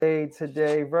day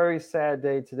today. Very sad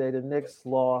day today. The Knicks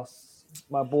lost.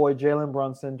 My boy Jalen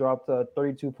Brunson dropped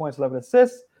 32 points, 11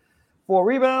 assists, 4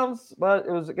 rebounds. But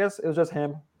I guess it was just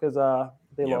him because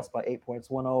they lost by 8 points,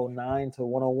 109 to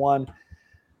 101.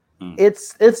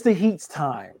 It's the Heat's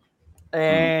time.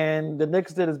 And the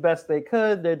Knicks did as best they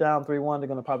could. They're down 3-1. They're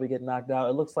going to probably get knocked out.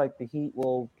 It looks like the Heat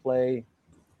will play,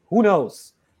 who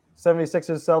knows,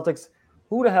 76ers, Celtics,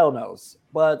 who the hell knows?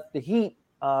 But the Heat,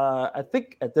 I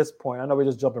think at this point, I know we're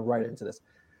just jumping right into this.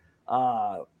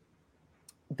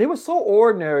 They were so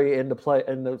ordinary in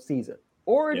the season.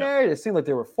 Ordinary. It seemed like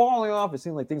they were falling off. It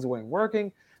seemed like things weren't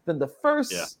working. Then the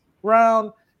first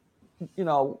round,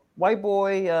 white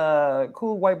boy,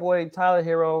 cool white boy, Tyler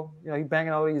Hero, he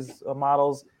banging all these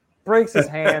models, breaks his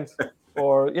hand,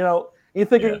 or, you're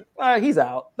thinking, he's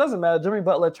out. Doesn't matter. Jimmy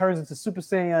Butler turns into Super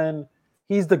Saiyan.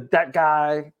 He's that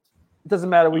guy. It doesn't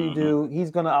matter what you do. He's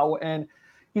going to out. And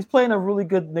he's playing a really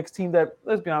good Knicks team that,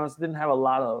 let's be honest, didn't have a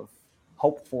lot of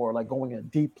hope for, like, going a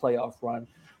deep playoff run.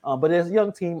 But it's a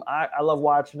young team. I love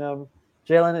watching them.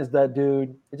 Jalen is that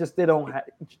dude. It just,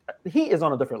 he is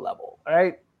on a different level, all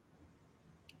right?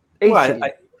 Well,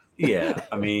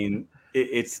 I mean,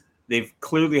 they've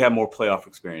clearly had more playoff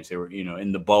experience. They were,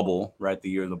 in the bubble, right? The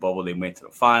year of the bubble, they went to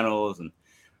the finals, and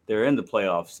they're in the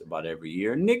playoffs about every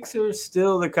year. Knicks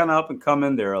they're kind of up and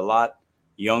coming. They're a lot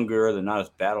younger. They're not as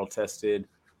battle tested.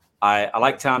 I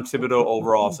like Tom Thibodeau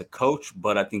overall as a coach,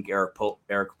 but I think Eric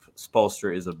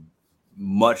Spoelstra is a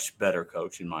much better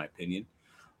coach, in my opinion.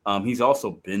 He's also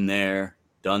been there,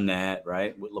 done that,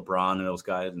 right, with LeBron and those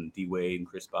guys and D Wade and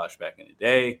Chris Bosh back in the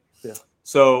day. Yeah.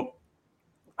 So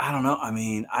I don't know. I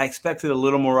mean, I expected a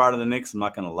little more out of the Knicks. I'm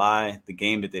not going to lie. The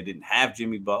game that they didn't have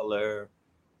Jimmy Butler,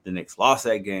 the Knicks lost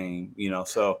that game.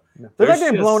 So they're not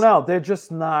getting blown out. They're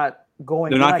just not going.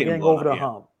 They're not getting over the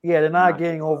hump. Yeah, they're not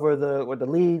getting over the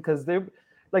lead because they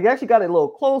actually got it a little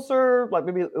closer. Like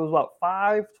maybe it was about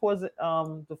 5 towards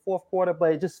the fourth quarter,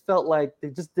 but it just felt like they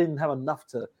just didn't have enough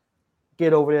to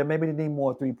get over there. Maybe they need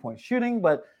more 3-point shooting,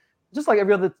 but just like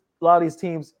every other, a lot of these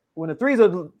teams, when the threes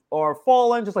are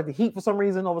falling, just like the Heat for some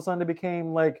reason, all of a sudden they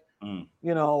became like,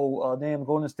 damn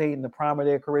Golden State in the prime of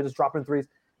their career, just dropping threes.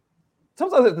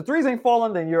 Sometimes if the threes ain't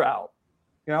falling, then you're out,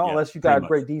 unless you got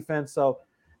great defense. So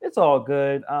it's all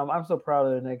good. I'm so proud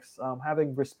of the Knicks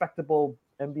having respectable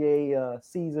NBA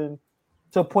season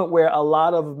to a point where a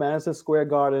lot of Madison Square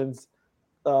Garden's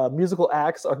musical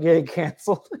acts are getting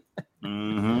canceled.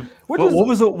 What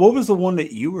was the one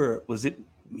that you were? Was it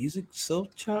Music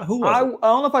Silk Child? Who was it? I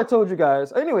don't know if I told you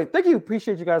guys. Anyway, thank you.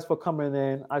 Appreciate you guys for coming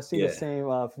in. I see the same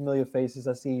familiar faces.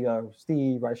 I see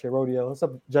Steve, Right Share Rodeo. What's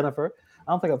up, Jennifer?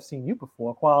 I don't think I've seen you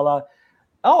before. Koala.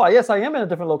 Oh, yes, I am in a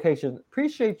different location.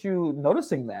 Appreciate you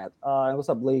noticing that. What's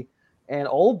up, Lee? And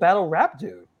Old Battle Rap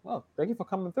Dude. Oh, thank you for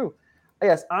coming through.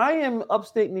 Yes, I am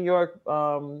upstate New York.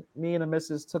 Me and the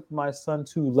missus took my son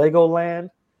to Legoland.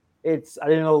 I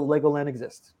didn't know Legoland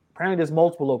exists. Apparently, there's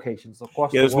multiple locations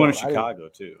across the world. There's one in Chicago,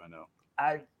 too. I know.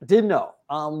 I didn't know.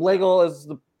 Lego is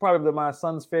probably my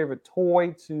son's favorite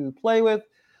toy to play with.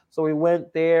 So we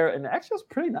went there, and actually, it was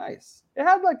pretty nice. It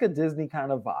had like a Disney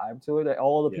kind of vibe to it.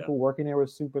 All the people working there were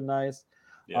super nice.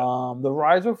 Yeah. The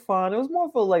rides were fun. It was more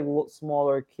for like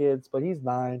smaller kids, but he's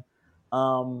 9.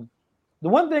 The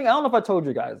one thing, I don't know if I told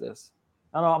you guys this.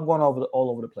 I know I'm going all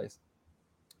over the place.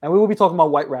 And we will be talking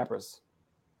about white rappers.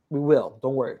 We will.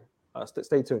 Don't worry.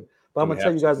 Stay tuned. But I'm going to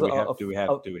tell you guys. Do we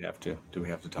have to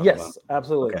talk about? Yes,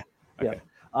 absolutely. Okay.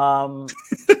 Yeah.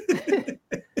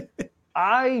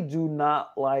 I do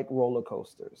not like roller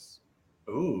coasters.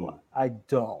 Ooh. I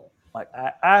don't. Like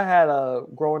I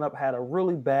growing up had a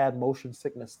really bad motion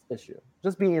sickness issue.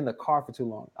 Just being in the car for too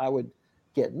long. I would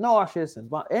get nauseous and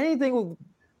anything with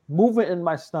movement in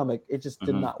my stomach, it just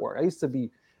did not work. I used to be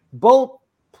boat,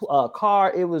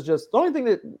 car. It was just the only thing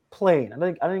that plane.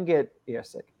 I didn't get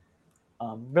airsick.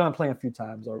 Been on a plane a few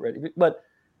times already. But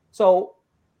so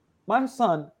my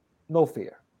son, no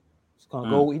fear. He's gonna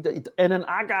go and then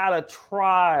I gotta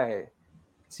try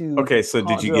to. Okay, so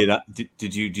did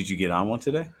you get on one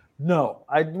today? No,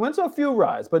 I went to a few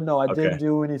rides, but no, I didn't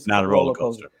do any. Not a roller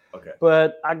coaster. Okay,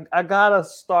 but I gotta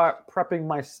start prepping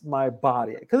my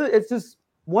body because it's just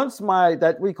once what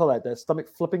do you call that stomach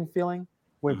flipping feeling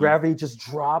when gravity just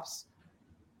drops.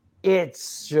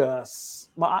 It's just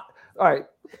all right.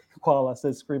 Koala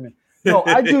says screaming. No,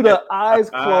 I do the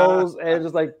eyes closed and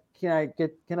just like, can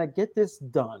I get this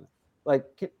done? Like,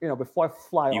 before I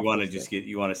fly. You want to see if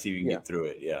you can get through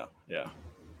it. Yeah.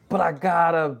 But I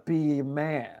gotta be a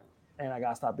man, and I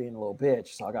gotta stop being a little bitch.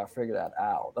 So I gotta figure that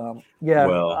out.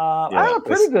 I had a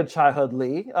pretty good childhood,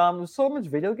 Lee. So much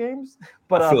video games,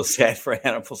 but I feel sad for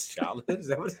Hannibal's childhood. Is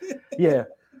that what it is? Yeah.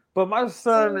 But my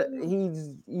son, he's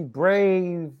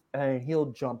brave and he'll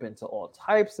jump into all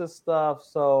types of stuff.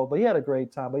 So, but he had a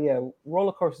great time. But yeah,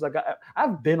 roller coasters.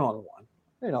 I've been on one.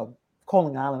 You know,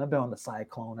 Coaling Island. I've been on the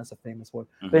Cyclone. That's a famous one.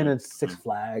 Been in Six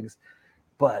Flags.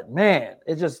 But man,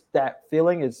 it's just that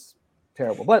feeling is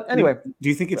terrible. But anyway, do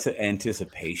you think it's an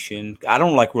anticipation? I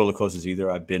don't like roller coasters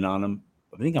either. I've been on them.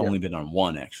 I think I've only been on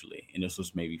one actually, and this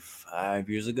was maybe 5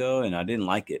 years ago, and I didn't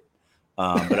like it.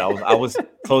 But I was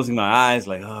closing my eyes,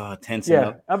 like tensing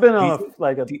up. I've been on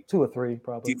two or three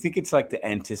probably. Do you think it's like the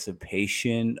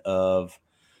anticipation of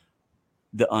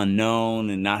the unknown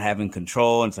and not having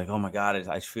control? And it's like, oh my God,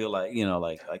 I feel like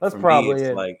that's for probably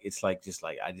me, it's like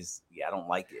I don't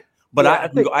like it. But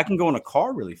I can go in a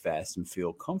car really fast and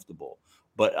feel comfortable.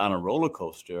 But on a roller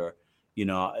coaster,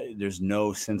 there's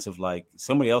no sense of like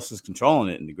somebody else is controlling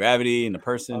it and the gravity and the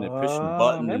person that pushing the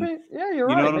button. Maybe, you're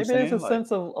right. Maybe there's a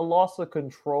sense of a loss of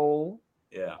control.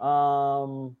 Yeah.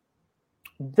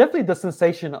 Definitely the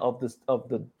sensation of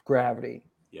the gravity.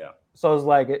 Yeah. So it's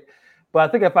like it, but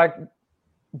I think if I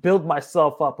build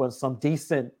myself up on some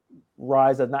decent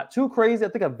rides that's not too crazy, I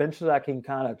think eventually I can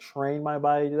kind of train my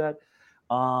body to do that.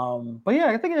 But yeah,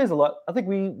 I think it is a lot. I think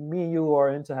me and you are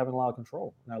into having a lot of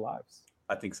control in our lives.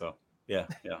 I think so. Yeah.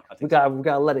 I think we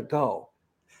gotta let it go.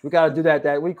 We gotta do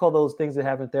that. We call those things that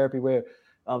happen in therapy where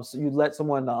so you let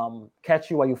someone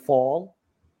catch you while you fall.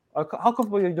 How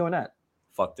comfortable are you doing that?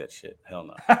 Fuck that shit. Hell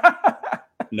no.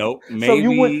 Nope. Maybe so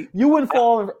you wouldn't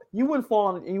fall and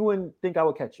you wouldn't think I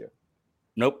would catch you.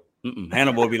 Nope.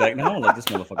 Hannibal would be like, no, let this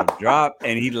motherfucker drop,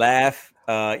 and he'd laugh.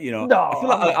 No,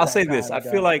 I'll say this. I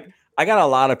feel like I got a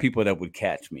lot of people that would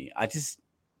catch me. I just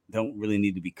don't really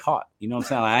need to be caught. You know what I'm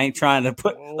saying? I ain't trying to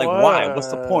put like why? What's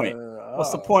the point?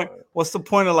 What's the point? What's the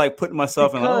point of like putting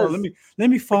myself in? Let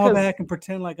me fall back and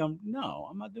pretend like I'm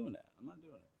not doing that.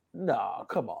 No,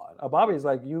 come on. Bobby's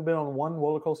like, you've been on one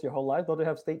roller coaster your whole life. Don't they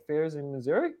have state fairs in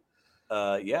Missouri?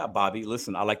 Yeah, Bobby.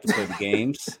 Listen, I like to play the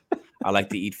games. I like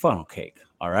to eat funnel cake.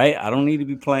 All right. I don't need to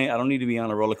be playing. I don't need to be on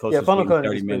a roller coaster for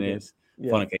 30 minutes.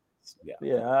 Funnel cake.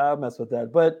 Yeah, I mess with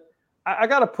that. But I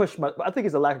gotta push I think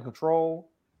it's a lack of control.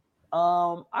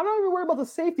 I don't even worry about the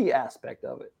safety aspect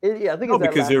of it. I think it's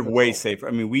because they're way safer.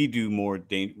 I mean, we do more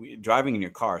driving in your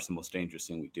car is the most dangerous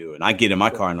thing we do. And I get in my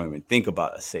car and don't even think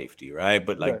about a safety, right?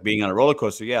 But like being on a roller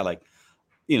coaster, I feel like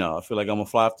I'm gonna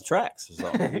fly off the tracks or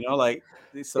something.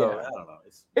 So I don't know.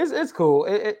 It's cool.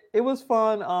 It was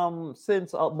fun.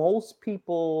 Since most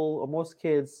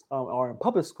kids are in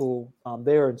public school,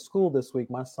 they're in school this week.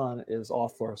 My son is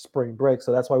off for spring break,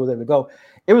 so that's why we were able to go.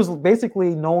 It was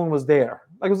basically no one was there.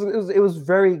 Like it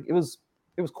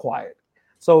was quiet.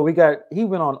 So he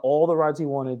went on all the rides he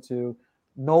wanted to,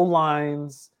 no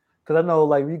lines. Because I know,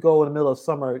 like, you go in the middle of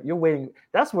summer, you're waiting.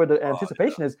 That's where the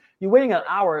anticipation is. You're waiting an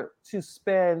hour to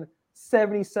spend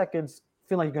 70 seconds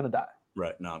feeling like you're gonna die.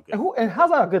 Right. No, I'm good. And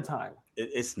how's that a good time?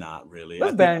 It's not really.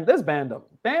 Let's ban them.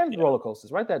 Ban roller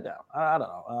coasters. Write that down. I don't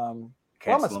know.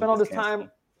 I'm gonna spend all this time.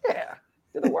 Yeah,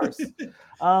 they're the worst.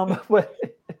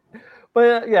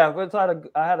 But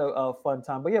I had a fun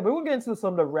time. But we'll get into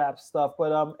some of the rap stuff.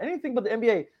 But anything but the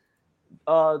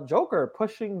NBA. Joker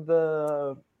pushing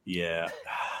the. Yeah.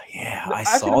 I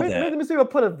saw that. Let me see if I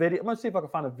put a video. I'm gonna see if I can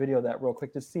find a video of that real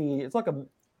quick to see. It's like I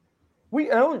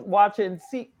don't watch it and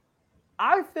see.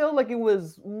 I feel like it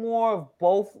was more of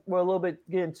both were a little bit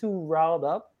getting too riled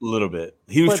up. A little bit.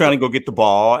 He was trying to go get the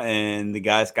ball, and the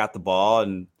guys got the ball,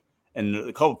 and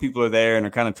a couple people are there, and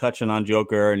they're kind of touching on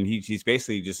Joker, and he's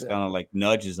basically just kind of like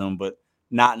nudges them, but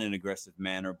not in an aggressive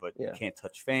manner. But you can't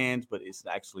touch fans, but it's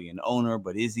actually an owner.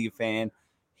 But is he a fan?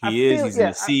 He's in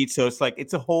the seat. So it's like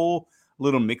it's a whole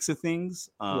little mix of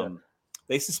things.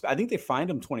 I think they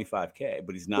fined him $25,000,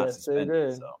 but he's not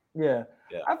suspended. So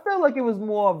I feel like it was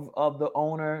more of the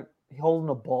owner holding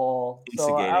the ball,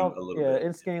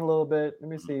 instigating a little bit. Let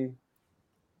me see.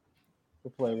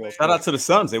 We'll play real Shout out to the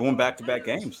Suns. They won back-to-back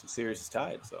games. The series is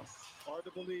tied. So hard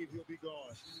to believe he'll be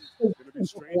gone. It's gonna be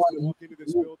strange to walk into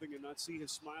this building and not see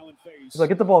his smiling face. Like,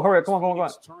 get the ball, hurry! Come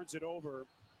on! Turns it over.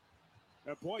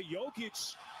 And boy,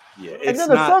 Jokic. Yeah, and then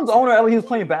the Suns owner, he was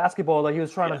playing basketball, like he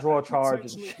was trying to draw a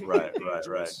charge. Right.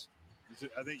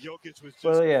 I think Jokic was just.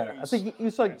 Well, I think he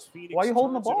was like, "Why are you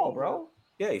holding the ball, bro?"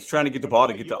 Yeah, he's trying to get the ball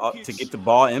to get the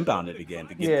ball inbounded again.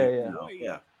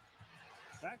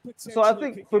 So I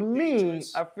think for me,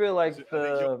 I feel like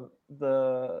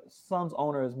the Suns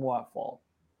owner is more at fault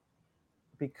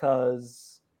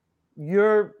because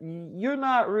you're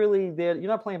not really there.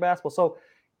 You're not playing basketball, so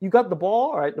you got the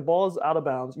ball. All right, the ball is out of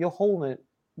bounds. You're holding it.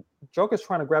 Joker's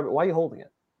trying to grab it. Why are you holding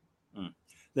it?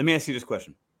 Let me ask you this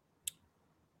question.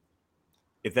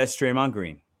 If that's Draymond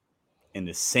Green and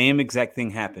the same exact thing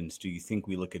happens, do you think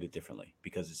we look at it differently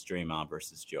because it's Draymond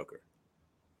versus Joker?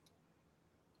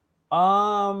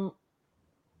 I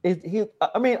think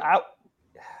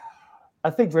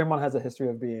Draymond has a history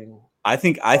of being. I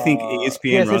think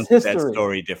ESPN runs that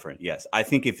story different. Yes, I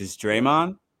think if it's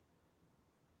Draymond,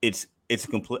 it's a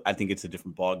complete. I think it's a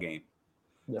different ball game.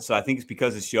 Yeah. So I think it's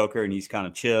because it's Joker and he's kind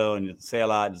of chill and doesn't say a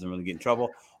lot, doesn't really get in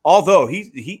trouble. Although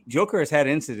Joker has had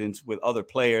incidents with other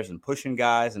players and pushing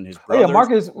guys, and his brothers. Yeah,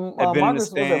 Marcus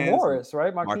was it Morris,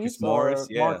 right? Marcus Morris,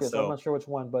 yeah. Marcus, I'm not sure which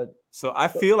one, but so I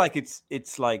feel like it's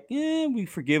like, we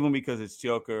forgive him because it's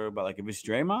Joker, but like if it's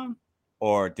Draymond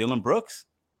or Dylan Brooks,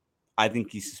 I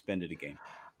think he's suspended a game.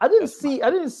 I didn't see a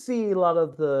lot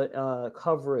of the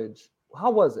coverage. How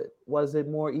was it? Was it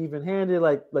more even-handed,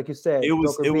 like you said? It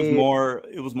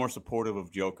was more supportive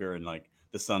of Joker, and like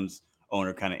the Suns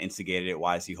owner kind of instigated it.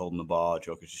 Why is he holding the ball?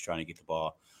 Joker's just trying to get the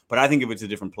ball. But I think if it's a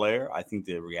different player, I think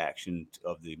the reaction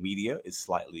of the media is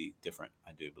slightly different.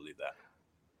 I do believe that.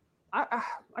 I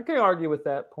can't argue with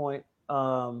that point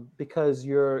because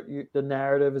the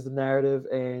narrative is the narrative,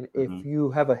 and if you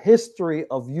have a history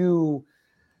of you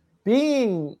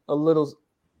being a little,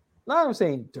 not I'm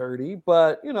saying dirty,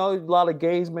 but a lot of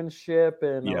gamesmanship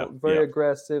and very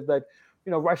aggressive. Like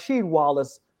Rasheed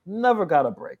Wallace never got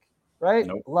a break, right?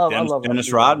 Nope. I love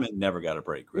Dennis Rodman never got a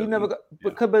break. Really. He never got,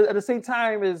 but at the same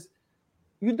time,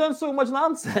 you've done so much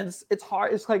nonsense. It's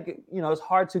hard. It's like it's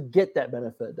hard to get that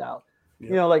benefit of doubt.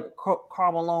 Yeah. Like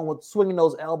Karl Malone with swinging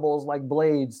those elbows like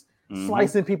blades,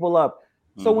 slicing people up.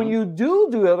 So when you do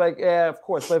it, like of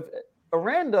course, but if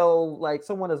Orlando, like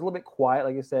someone that's a little bit quiet,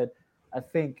 like you said, I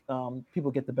think people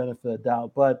get the benefit of the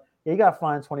doubt. But he got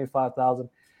fined $25,000,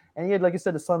 and yet, like you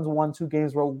said, the Suns won 2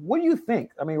 games. Well, what do you think?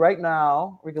 I mean, right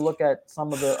now we can look at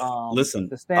some of the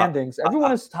the standings.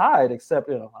 Everyone is tied except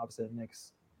obviously the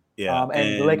Knicks. Yeah,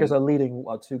 and the Lakers are leading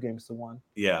 2-1.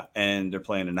 Yeah, and they're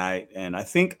playing tonight. And I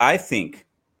think the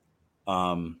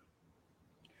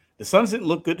Suns didn't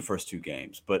look good the first 2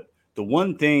 games. But the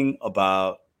one thing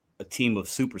about a team of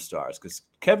superstars, because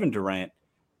Kevin Durant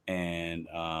and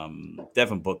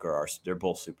Devin Booker they're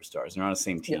both superstars. They're on the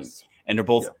same team, and they're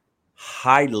both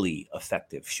highly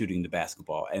effective shooting the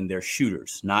basketball, and they're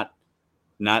shooters, not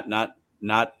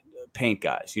paint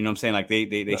guys. You know what I'm saying? Like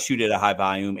they shoot at a high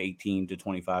volume, 18 to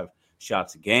 25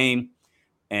 shots a game.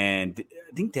 And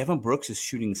I think Devin Brooks is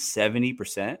shooting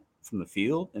 70% from the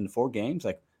field in 4 games.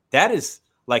 Like that is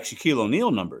like Shaquille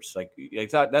O'Neal numbers. Like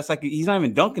that's like he's not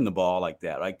even dunking the ball like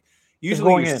that. Like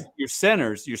usually your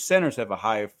centers have a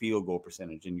higher field goal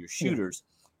percentage, and your shooters,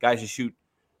 guys who shoot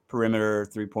perimeter,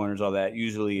 3-pointers, all that,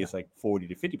 usually it's like 40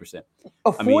 to 50%.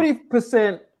 A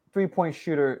 40% 3-point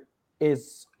shooter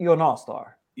you're an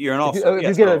all-star. You're an all-star.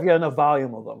 If you get enough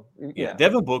volume of them. Yeah.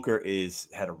 Devin Booker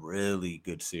had a really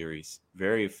good series.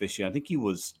 Very efficient. I think he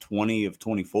was 20 of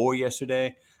 24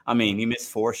 yesterday. I mean, he missed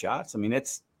 4 shots. I mean,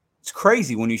 it's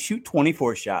crazy when you shoot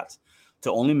 24 shots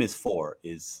to only miss 4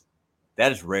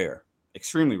 that is rare.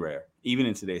 Extremely rare, even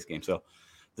in today's game. So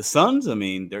the Suns, I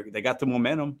mean, they got the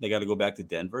momentum. They got to go back to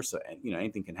Denver. So,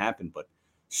 anything can happen, but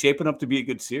shaping up to be a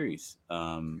good series.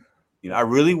 I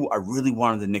really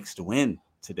wanted the Knicks to win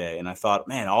today. And I thought,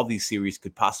 man, all these series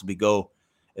could possibly go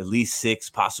at least 6,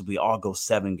 possibly all go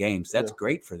 7 games. That's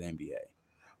great for the NBA.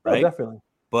 Right. Oh, definitely.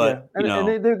 But,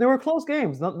 and they were close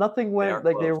games. Nothing went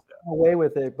they were away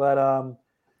with it. But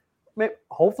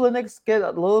hopefully the Knicks get a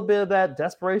little bit of that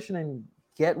desperation and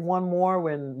get one more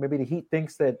when maybe the Heat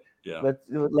thinks that let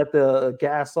the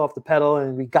gas off the pedal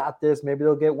and we got this. Maybe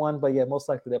they'll get one. But, most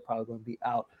likely they're probably going to be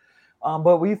out.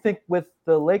 But what do you think with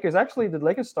the Lakers? Actually, did the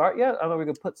Lakers start yet? I don't know if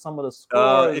we could put some of the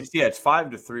scores. It's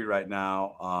 5-3 right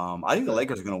now. I think the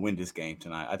Lakers are going to win this game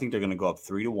tonight. I think they're going to go up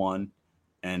 3-1.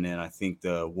 And then I think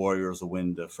the Warriors will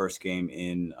win the first game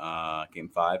in Game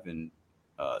 5 in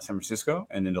San Francisco,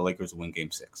 and then the Lakers will win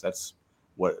Game 6. That's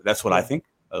what I think.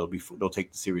 They'll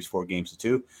take the series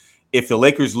 4-2. If the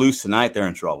Lakers lose tonight, they're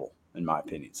in trouble, in my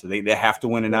opinion. So they have to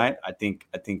win tonight. I think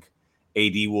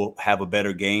AD will have a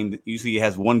better game. Usually he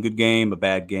has one good game, a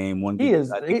bad game. I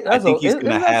think he's going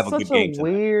to have a good game. It's such a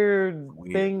weird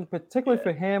thing, particularly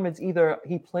for him. It's either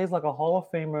he plays like a Hall of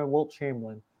Famer, Wilt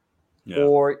Chamberlain,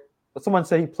 or someone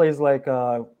said he plays like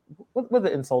what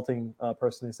the insulting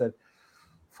person who said,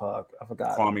 "Fuck, I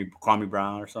forgot." Kwame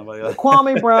Brown or somebody like that.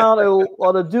 Kwame Brown,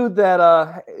 or the dude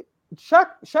that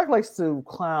Shaq likes to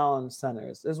clown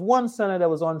centers. There's one center that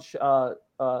was on Shaq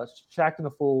and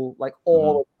the Fool like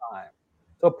all the time.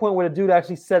 To a point where the dude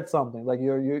actually said something like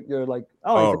you're like,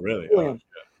 oh really?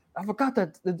 I forgot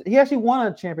that he actually won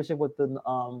a championship with the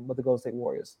Golden State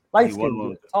Warriors. Light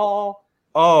skin, tall,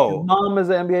 Oh, his mom is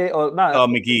an NBA or not?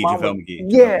 McGee, JaVale McGee.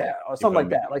 Yeah, or something like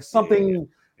McGee. that. Like something.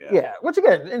 Yeah. Which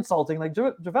again, insulting. Like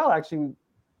JaVale actually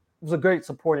was a great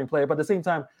supporting player, but at the same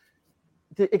time,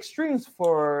 the extremes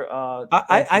for.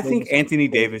 I think Anthony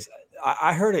Davis.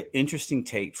 I heard an interesting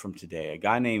take from today. A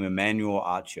guy named Emmanuel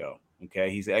Acho.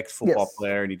 Okay, he's an ex-football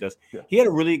player, and he had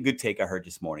a really good take I heard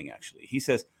this morning. Actually, he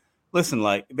says, "Listen,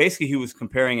 like basically, he was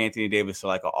comparing Anthony Davis to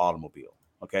like an automobile.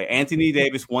 Okay, Anthony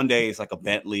Davis one day is like a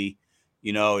Bentley.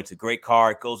 You know, it's a great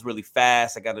car. It goes really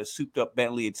fast. I got a souped-up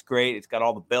Bentley. It's great. It's got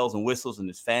all the bells and whistles, and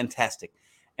it's fantastic.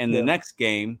 And the next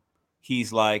game,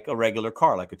 he's like a regular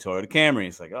car, like a Toyota Camry.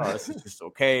 It's like, oh, this is just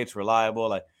okay. It's reliable.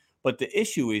 Like, but the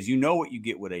issue is, you know what you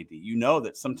get with AD. You know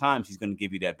that sometimes he's going to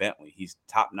give you that Bentley. He's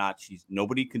top notch.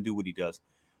 Nobody can do what he does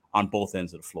on both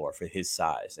ends of the floor for his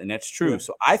size, and that's true.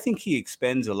 So I think he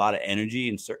expends a lot of energy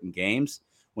in certain games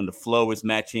when the flow is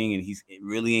matching and he's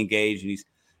really engaged. And he's,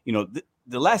 you know,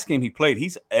 the last game he played,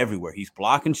 he's everywhere. He's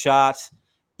blocking shots,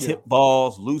 tip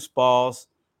balls, loose balls.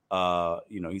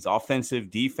 You know, he's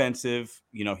offensive, defensive.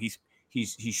 You know, he's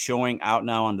showing out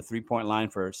now on the 3-point line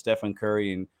for Stephen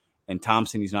Curry and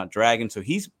Thompson. He's not dragging. So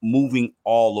he's moving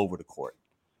all over the court.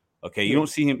 Okay. You don't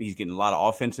see him. He's getting a lot of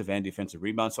offensive and defensive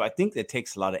rebounds. So I think that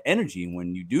takes a lot of energy. And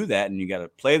when you do that and you got to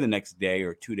play the next day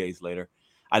or 2 days later,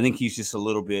 I think he's just a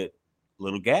little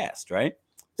gassed. Right.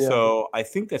 Yeah. So I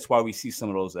think that's why we see some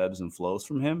of those ebbs and flows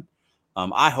from him.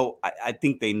 I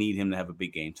think they need him to have a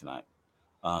big game tonight.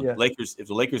 Lakers, if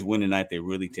the Lakers win tonight, they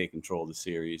really take control of the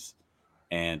series.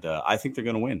 And I think they're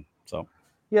going to win. So,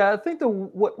 yeah, I think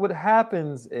what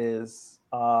happens is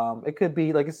it could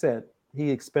be, like I said, he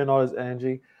expend all his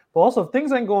energy. But also, if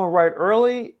things ain't going right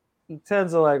early, he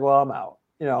tends to like, well, I'm out.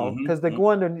 You know, because they're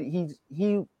going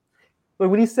to But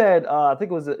when he said, I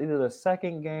think it was either the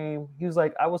second game, he was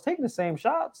like, I was taking the same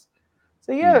shots.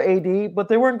 So yeah, AD, but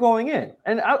they weren't going in,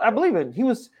 and I believe it.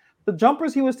 The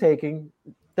jumpers he was taking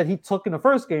that he took in the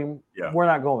first game were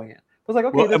not going in. I was like,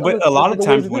 okay, but a lot of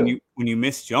times when you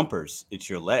miss jumpers, it's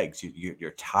your legs.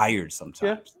 You're tired sometimes.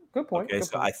 Yeah, good point. Okay, good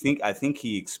so point. I think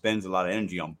he expends a lot of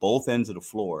energy on both ends of the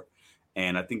floor,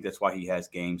 and I think that's why he has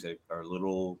games that are a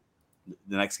little.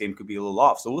 The next game could be a little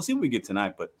off. So we'll see what we get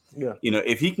tonight. But you know,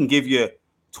 if he can give you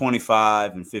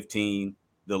 25 and 15,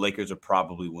 the Lakers are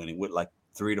probably winning with like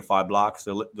 3 to 5 blocks.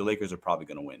 The Lakers are probably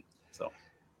going to win. So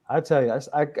I tell you,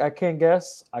 I can't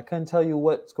guess. I couldn't tell you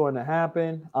what's going to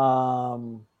happen. I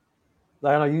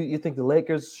know you think the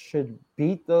Lakers should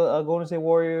beat the Golden State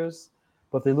Warriors,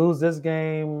 but if they lose this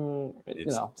game,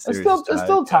 it's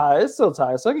still tied. It's still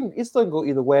tied. So it still can go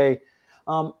either way.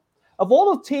 Of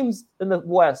all the teams in the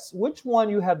West, which one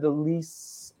you have the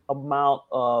least amount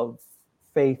of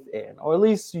faith in, or at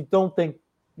least you don't think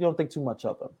too much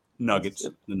of them?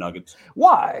 The Nuggets.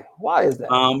 Why? Why is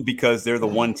that? Because they're the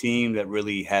one team that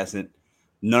really hasn't.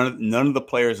 None of the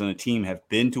players on the team have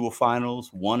been to a finals,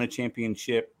 won a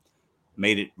championship,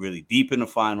 made it really deep in the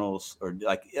finals, or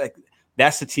like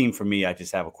that's the team for me. I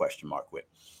just have a question mark with.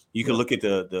 You can look at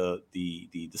the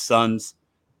Suns,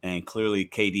 and clearly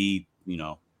KD, you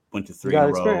know, went to 3 in a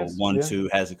row,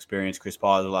 1-2, has experience. Chris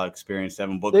Paul has a lot of experience.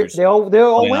 Devin Booker's they all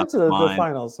went to the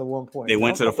finals at one point. They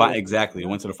went to the final exactly. They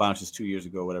went to the finals just 2 years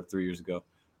ago, 3 years ago.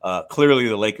 Clearly,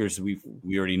 the Lakers, we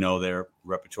already know their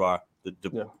repertoire.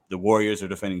 The Warriors are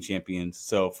defending champions.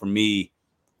 So for me,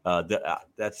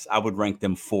 I would rank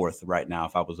them 4th right now.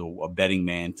 If I was a betting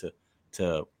man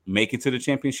to make it to the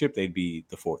championship, they'd be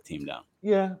the 4th team down.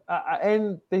 Yeah,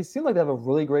 and they seem like they have a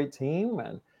really great team,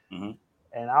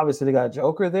 and obviously they got a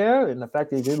Joker there, and the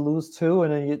fact they did lose 2,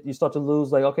 and then you start to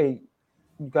lose, like, okay,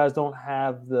 you guys don't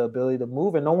have the ability to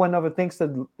move, and no one ever thinks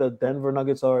that the Denver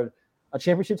Nuggets are a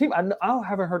championship team. I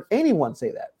haven't heard anyone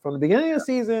say that from the beginning of the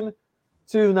season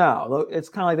to now. It's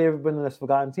kind of like they've been this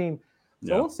forgotten team.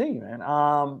 So we'll see, man.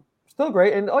 Still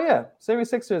great, and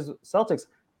 76ers, Celtics.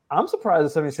 I'm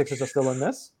surprised the 76ers are still in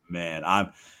this. Man,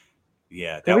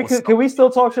 Can we still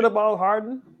talk shit about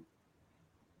Harden?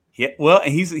 Yeah, well,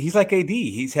 he's like AD.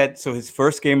 He's had his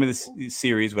first game of the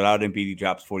series without Embiid, he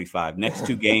drops 45. Next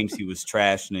 2 games he was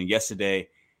trash, and then yesterday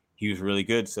he was really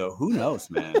good. So who knows,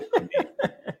 man?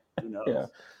 Who knows?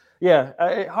 Yeah.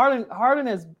 Harden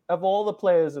is, of all the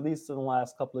players, at least in the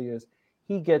last couple of years,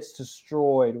 he gets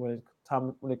destroyed when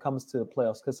it comes to the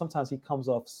playoffs, because sometimes he comes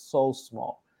off so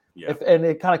small. Yeah. And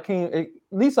it kind of came. At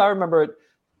least I remember it.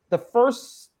 The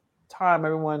first time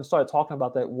everyone started talking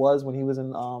about that was when he was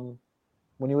in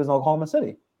Oklahoma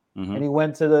City, and when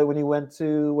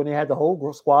he had the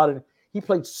whole squad, and he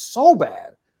played so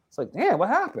bad. It's like, damn, what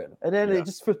happened? And then it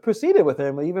just proceeded with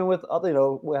him, even with other,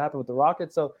 what happened with the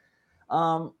Rockets. So,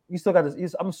 you still got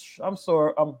this. I'm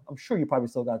sure you probably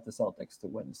still got the Celtics to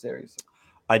win the series.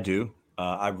 I do.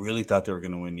 I really thought they were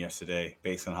going to win yesterday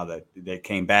based on how they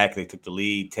came back. They took the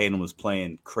lead. Tatum was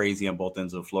playing crazy on both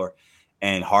ends of the floor.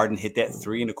 And Harden hit that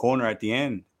three in the corner at the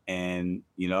end. And,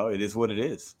 it is what it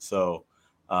is. So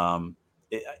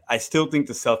I still think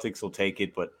the Celtics will take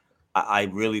it. But I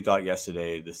really thought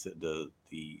yesterday the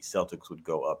Celtics would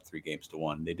go up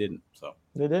 3-1. They didn't. So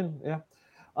they didn't, yeah.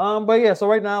 But yeah, so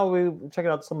right now we're checking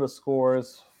out some of the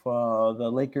scores for the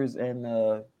Lakers and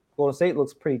Golden State.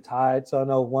 Looks pretty tied. So I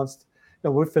know once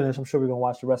we're finished, I'm sure we're gonna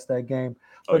watch the rest of that game.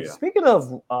 But speaking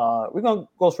of, we're gonna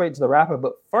go straight to the rapper.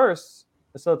 But first,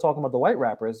 instead of talking about the white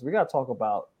rappers, we gotta talk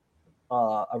about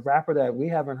a rapper that we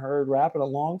haven't heard rap in a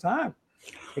long time.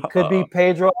 It could be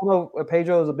Pedro. I know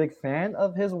Pedro is a big fan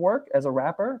of his work as a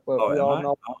rapper, but we all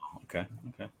know. Oh, okay.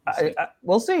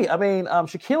 We'll see. I mean,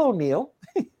 Shaquille O'Neal,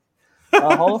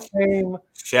 Hall of Fame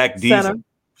center,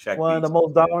 one of the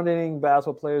most dominating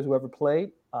basketball players who ever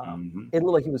played. It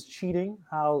looked like he was cheating.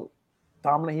 How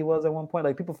dominant he was at one point.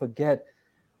 Like, people forget,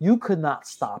 you could not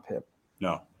stop him.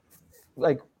 No.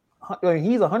 Like,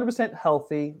 he's 100%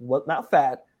 healthy, not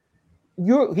fat.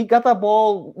 He got that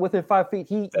ball within 5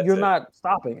 feet. You're not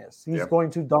stopping us. He's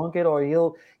going to dunk it, or he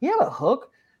had a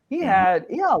hook. He had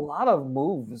a lot of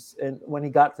moves, and when he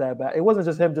got to that bat, it wasn't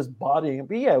just him just bodying.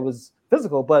 But it was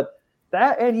physical. But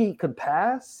that, and he could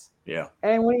pass. Yeah.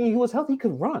 And when he was healthy, he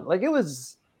could run. Like, it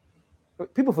was.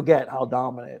 People forget how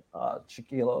dominant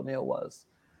Shaquille O'Neal was.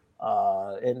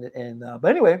 But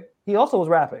anyway, he also was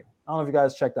rapping. I don't know if you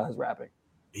guys checked out his rapping.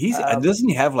 Doesn't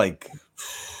he have like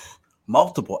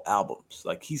multiple albums?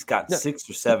 Like, he's got 6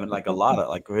 or 7, like a lot of,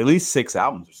 like, at least 6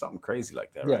 albums or something crazy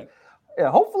like that, right?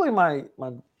 Yeah. Hopefully my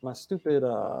stupid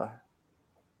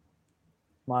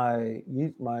my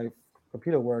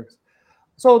computer works.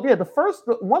 So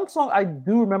the one song I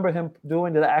do remember him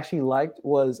doing that I actually liked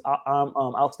was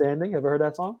Outstanding. Ever heard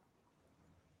that song?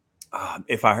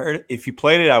 If you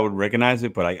played it, I would recognize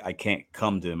it, but I can't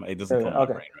come to him. It doesn't come to my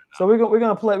brain right now. So we're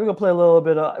gonna play a little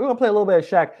bit. We're gonna play a little bit of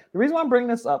Shaq. The reason why I'm bringing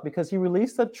this up, because he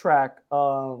released a track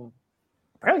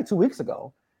apparently 2 weeks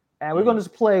ago, and we're gonna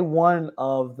just play one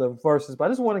of the verses. But I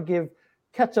just want to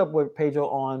catch up with Pedro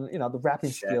on the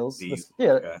rapping skills.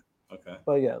 Okay.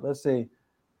 But let's see.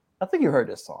 I think you heard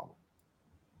this song.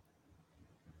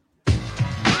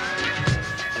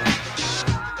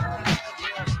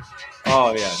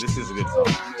 Oh yeah, this is a good song.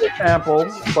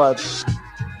 Samples, but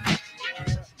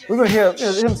we're gonna hear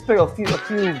him spit a few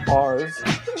bars.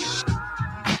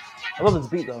 I love this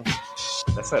beat though.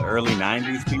 That's that early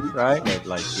 '90s beat, right?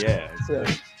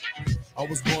 I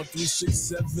was born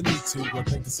 3672. I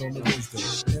think it's on the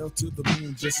Wednesday. Hail to the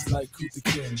moon, just like Kuta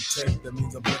Ken. That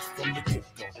means I'm blessed from the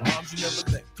get-go. Moms, you never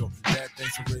let go. Dad,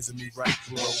 thanks for raising me right,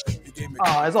 bro.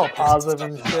 It's all positive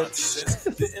and shit.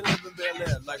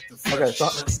 Okay, so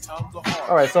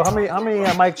all right. So how many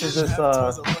mics is this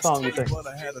song, you think?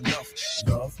 2.5.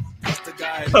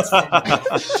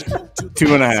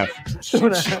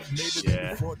 2.5.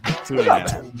 Yeah.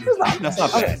 2.5. That's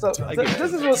not bad. Okay, so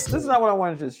this is not what I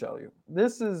wanted to show you.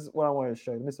 This is what I wanted to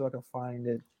show you. Let me see if I can find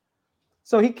it.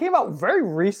 So he came out very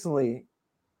recently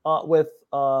with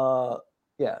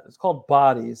it's called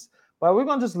Bodies. But we're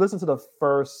gonna just listen to the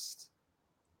first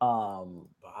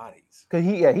Bodies. Because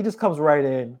he just comes right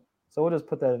in. So we'll just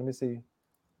put that in. Let me see.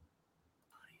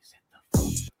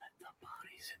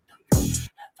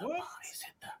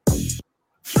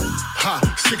 Ha,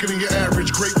 sicker than your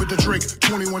average, great with the Drake,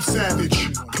 21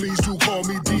 Savage. Please do call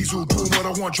me Diesel, doing what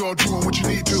I want, y'all doing what you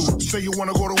need to. Say you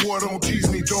wanna go to war, don't tease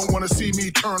me, don't wanna see me,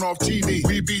 turn off TV.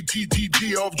 We beat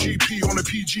TTG off GP on the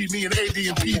PG, me and AD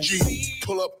and PG.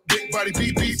 Pull up, big body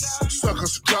beat,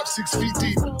 suckers, drop 6 feet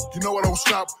deep. You know I don't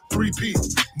stop, 3P,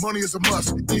 money is a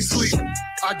must, eat sleep.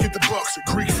 I get the bucks,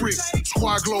 Greek freak,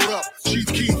 squad glowed up, Chief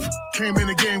Keef. Came in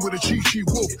the game with a cheat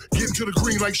wolf, getting to the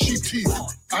green like sheep teeth.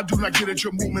 I do not get it,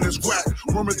 your movement is whack.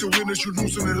 Roam at the winners, you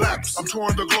losing in laps. I'm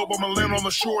touring the globe, I'ma land on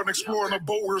the shore and exploring a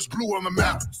boat where it's blue on the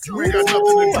map. You ain't got nothing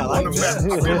to do on the map.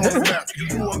 I've been on the map, you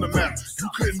blew on the map. You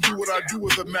couldn't do what I do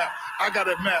with a map. I got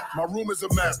a map, my room is a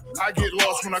map. I get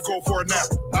lost when I go for a nap.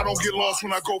 I don't get lost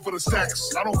when I go for the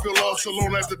stacks. I don't feel lost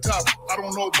alone at the top. I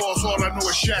don't know boss, all I know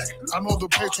is Shaq. I know the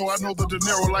peso, I know the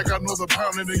dinero, like I know the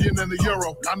pound and the yen and the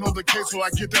euro. I know the queso, I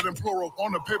get that in plural.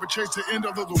 On the paper chase to end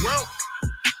of the world.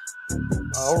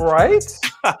 All right.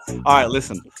 All right,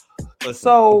 listen.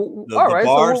 So,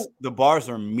 the bars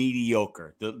are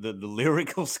mediocre. The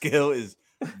lyrical skill is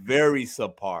very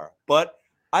subpar, but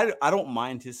I don't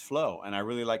mind his flow, and I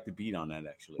really like the beat on that.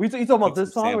 Actually, you talking about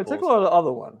this song in particular or the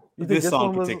other one? This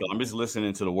song in particular. I'm just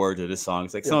listening to the words of this song.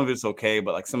 It's like some of it's okay,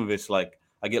 but like some of it's like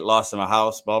I get lost in my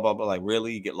house, blah, blah, blah. Like,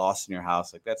 really? You get lost in your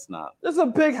house? Like, that's not. It's a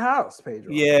big house,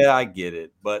 Pedro. Yeah, I get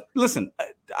it. But listen,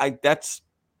 I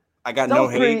got no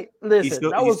hate. Listen, he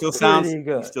still sounds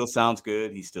good. He still sounds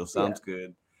good. He still sounds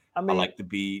good. I mean, I like the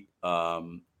beat. He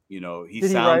sounds.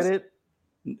 He write it?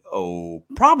 Oh,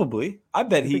 probably. I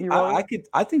bet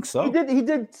I think so. He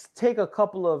did take a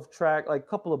couple of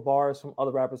bars from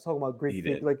other rappers talking about Greek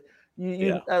feet. Like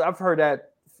I've heard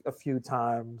that a few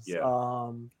times. Yeah.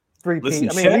 3P. Listen,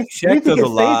 Shaq does a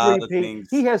lot of things.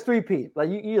 He has 3P. Like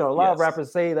a lot of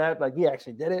rappers say that. Like he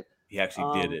actually did it. He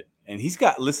actually did it, and he's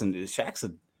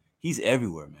he's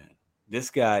everywhere, man. This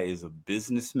guy is a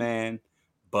businessman,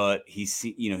 but he's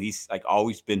like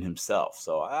always been himself.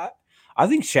 So I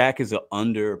think Shaq is an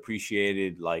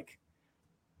underappreciated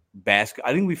basket.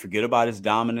 I think we forget about his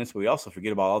dominance, but we also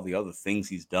forget about all the other things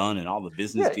he's done and all the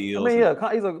business deals. He's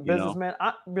a businessman.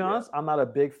 To be honest, I'm not a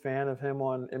big fan of him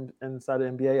inside the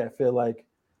NBA. I feel like,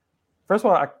 first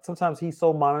of all, sometimes he's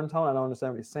so monotone. I don't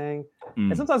understand what he's saying,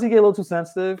 and sometimes he get a little too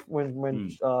sensitive when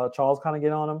Charles kind of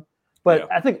get on him. But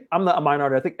I think I'm not a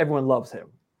minority. I think everyone loves him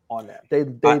on that. They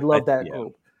love that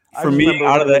group. For me,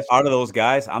 out of those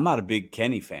guys, I'm not a big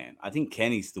Kenny fan. I think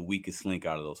Kenny's the weakest link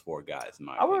out of those four guys.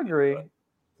 I would agree.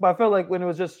 But I feel like when it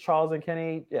was just Charles and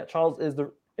Kenny, Charles is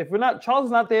Charles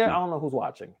is not there, I don't know who's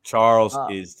watching. Charles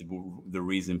is the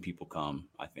reason people come,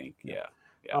 I think. Yeah.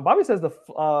 Bobby says the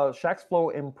Shaq's flow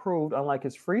improved, unlike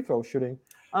his free throw shooting.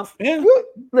 Listen,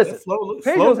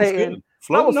 Pedro's hating.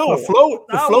 The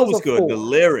flow was good. The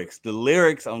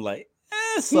lyrics, I'm like,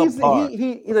 subpar.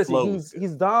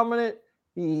 He's dominant.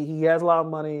 He has a lot of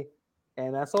money,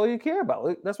 and that's all you care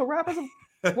about. That's what rappers.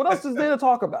 What else is there to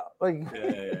talk about?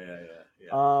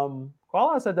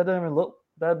 Carlisle said that didn't even look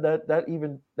that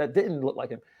didn't look like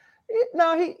him.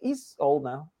 He's old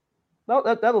now. No,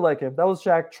 that looked like him. That was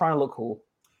Shaq trying to look cool.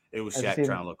 It was Shaq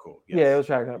trying to look cool. Yes. Yeah, it was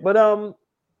Shaq. But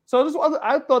so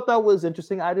I thought that was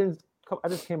interesting. I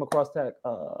just came across that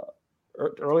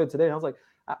earlier today, and I was like,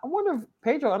 I wonder if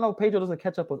Pedro. I know Pedro doesn't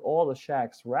catch up with all the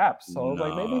Shaq's raps, so I was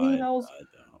like, maybe he knows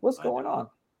what's going on.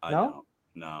 No.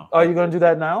 Are you going to do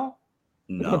that now?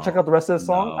 No. Check out the rest of the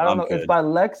song. I don't know. It's by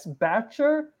Lex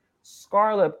Batcher,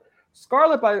 Scarlett.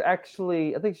 Scarlett, I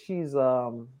think she's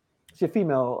a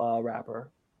female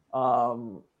rapper.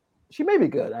 She may be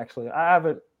good actually.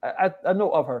 I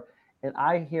know of her, and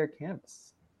I hear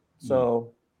Canvas.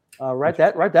 So write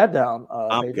that down.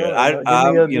 I'm good.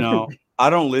 I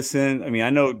don't listen. I mean,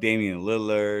 I know Damian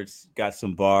Lillard's got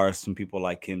some bars. Some people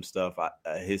like his stuff. I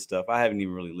haven't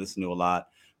even really listened to a lot.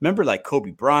 Remember, like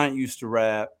Kobe Bryant used to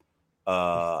rap.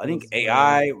 I think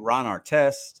AI, Ron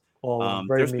Artest.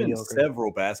 There's been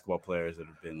several basketball players that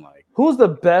have been like. Who's the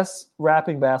best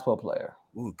rapping basketball player?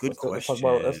 Ooh, good question.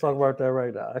 Let's talk about that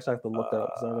right now. Actually, I have to look that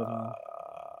up because I don't know.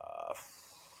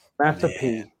 Master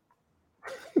P.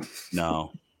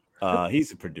 No,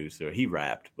 he's a producer. He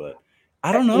rapped, but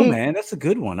I don't know, man. That's a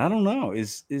good one. I don't know.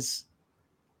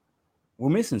 We're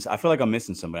missing? I feel like I'm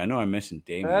missing somebody. I know I mentioned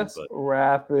Damian, that's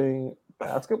rapping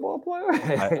basketball player.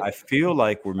 I feel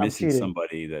like we're missing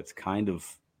somebody that's kind of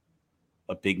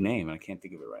a big name, and I can't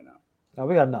think of it right now. No,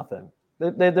 we got nothing.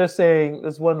 They're saying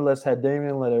this one list had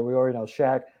Damian Lillard. We already know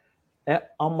Shaq, and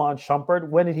Amon Shumpert.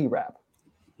 When did he rap?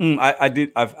 I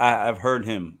did. I've heard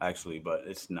him actually, but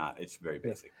it's not. It's very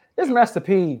basic. It's Master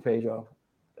P, Pedro.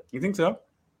 You think so?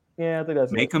 Yeah, I think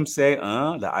that's. Make him say,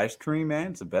 the Ice Cream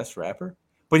Man's the best rapper,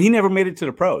 but he never made it to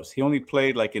the pros. He only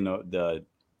played like in the.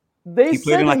 They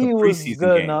said like he was good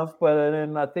game. Enough, but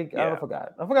then I think I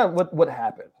forgot. I forgot what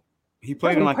happened. He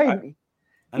played in like.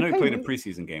 I know he played in a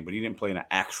preseason game, but he didn't play in an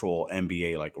actual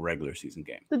NBA like regular season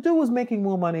game. The dude was making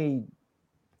more money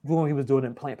doing what he was doing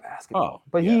than playing basketball.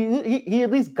 But he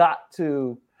at least got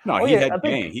to. No, he had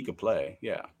game. He could play.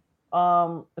 Yeah.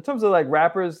 In terms of like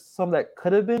rappers, some that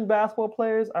could have been basketball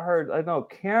players, I know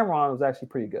Cameron was actually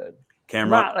pretty good.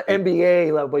 Not like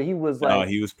NBA level, but he was like. Oh,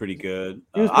 he was pretty good.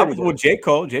 I was with J.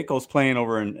 Cole. J. Cole's playing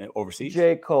over in overseas.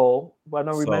 J. Cole, but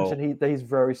I know we mentioned that he's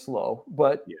very slow,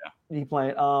 but he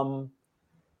playing.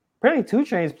 Apparently 2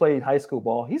 Chainz played high school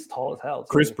ball. He's tall as hell.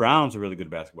 Chris Brown's a really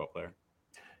good basketball player.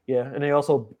 Yeah, and he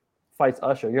also fights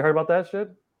Usher. You heard about that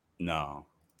shit? No.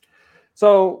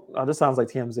 So this sounds like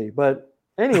TMZ, but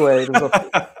anyway,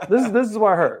 this is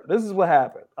what I heard. This is what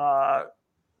happened.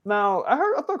 Now I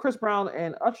thought Chris Brown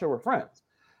and Usher were friends,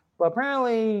 but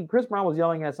apparently Chris Brown was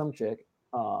yelling at some chick,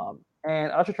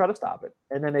 and Usher tried to stop it,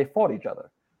 and then they fought each other,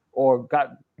 or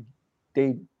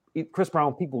Chris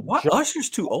Brown people. What? Usher's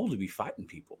too old to be fighting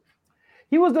people.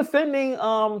 He was defending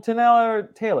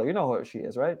Tanella Taylor. You know who she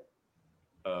is, right?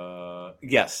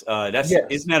 Yes.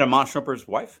 Isn't that Amon Shumpert's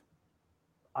wife?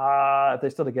 If they're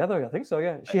still together, I think so.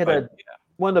 Yeah, she had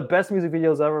one of the best music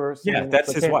videos ever seen. Yeah,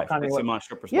 that's his wife. That's Iman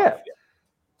Shumper's wife. Yeah.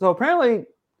 So apparently,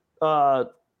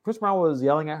 Chris Brown was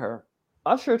yelling at her.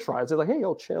 Usher tries it, like, "Hey,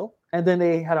 yo, chill," and then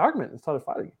they had an argument and started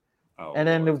fighting. Oh, and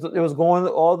then it was going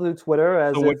all through Twitter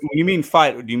as. So when you mean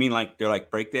fight? Do you mean like they're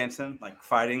like breakdancing, like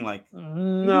fighting, like?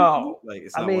 No, like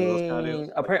it's not one of those kind of deals?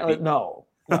 Apparently no.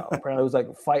 Apparently it was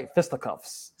like fight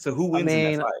fisticuffs. So who wins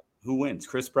in that fight? Who wins,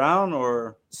 Chris Brown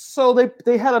or? So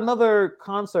they had another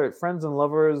concert, Friends and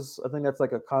Lovers. I think that's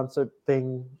like a concert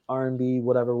thing, R&B,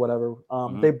 whatever.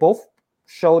 They both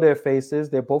show their faces.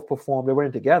 They both performed. They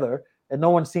went together, and no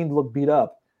one seemed to look beat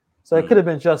up. So it could have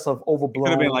been just an overblown. It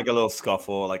could have been like a little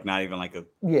scuffle, like not even like a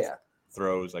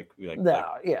throws, like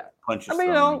punches. I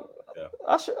mean,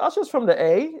 Usher's from the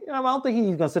A. I don't think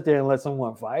he's gonna sit there and let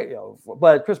someone fight.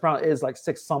 But Chris Brown is like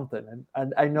 6'something,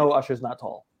 and I know Usher's not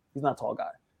tall. He's not a tall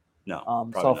guy. No.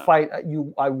 So not. Fight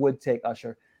I would take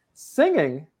Usher.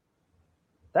 Singing,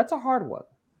 that's a hard one.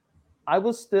 I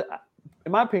was still,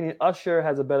 in my opinion, Usher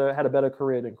had a better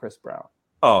career than Chris Brown.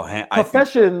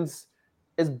 Confessions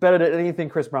is better than anything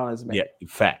Chris Brown has made. Yeah, in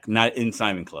fact, it's not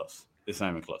even close.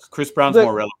 Chris Brown's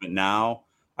more relevant now.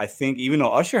 I think, even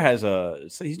though Usher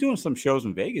he's doing some shows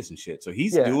in Vegas and shit, so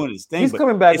he's doing his thing. He's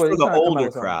coming back. It's for the older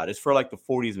crowd. It's for like the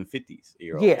 40s and 50s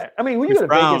year olds. Yeah, I mean, when you go to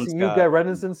Vegas and you get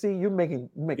residency, you're making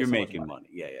money.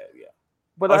 Yeah.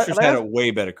 But Usher's had a way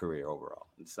better career overall.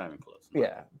 It's not even close.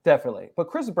 Yeah, definitely. But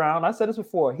Chris Brown, I said this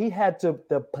before, he had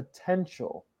the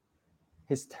potential,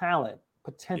 his talent,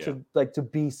 like to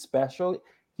be special.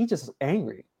 He just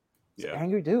angry. He's an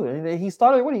angry dude. And he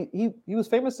started he was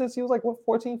famous since he was like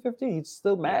 14, 15. He's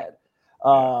still mad.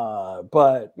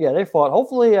 But yeah, they fought.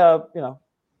 Hopefully, shout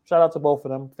out to both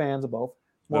of them, fans of both.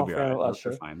 More fan of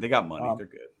Usher. Fine. They got money. They're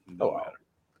good. It don't matter.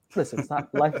 Listen,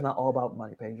 life is not all about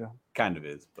money, Pedro. Kind of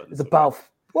is, but it's about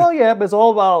but it's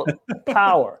all about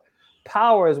power.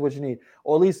 Power is what you need,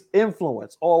 or at least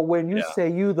influence. Or when you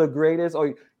say you the greatest,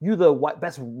 or you the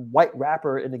best white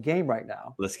rapper in the game right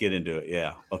now. Let's get into it.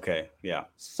 Yeah. Okay. Yeah.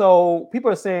 So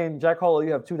people are saying, Jack Harlow,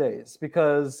 you have 2 days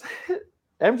because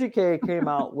MGK came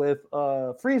out with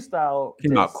a freestyle.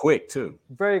 Came out quick too.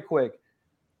 Very quick,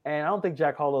 and I don't think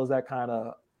Jack Harlow is that kind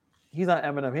of. He's not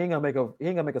Eminem. He ain't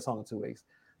gonna make a song in 2 weeks.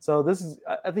 So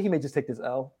I think he may just take this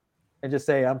L and just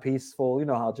say I'm peaceful. You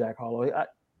know how Jack Harlow.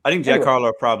 I think Jack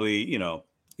Harlow probably,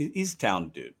 he's a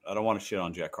talented dude. I don't want to shit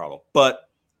on Jack Harlow, but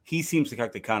he seems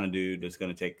like the kind of dude that's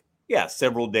going to take,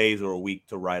 several days or a week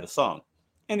to write a song.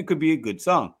 And it could be a good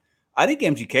song. I think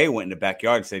MGK went in the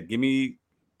backyard and said,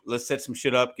 let's set some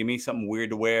shit up. Give me something weird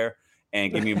to wear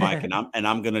and give me a mic and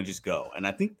I'm going to just go. And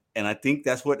I think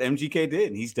that's what MGK did.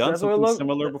 And he's done something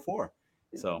similar before.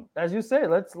 So as you say,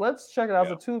 let's check it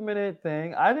out. It's a 2-minute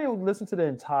thing. I didn't listen to the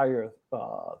entire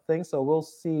thing, so we'll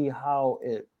see how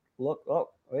it look. Oh,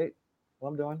 wait, what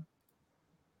I'm doing?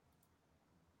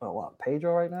 Oh, what,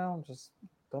 Pedro right now? I'm just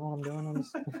don't know what I'm doing on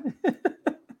this.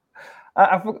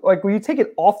 I like when you take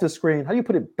it off the screen, how do you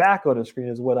put it back on the screen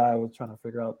is what I was trying to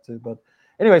figure out too. But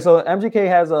anyway, so MGK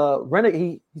has a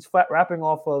Renegade. He's rapping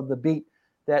off of the beat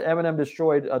that Eminem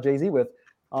destroyed Jay-Z with,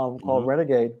 called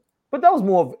Renegade. But that was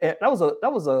more of that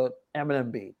was a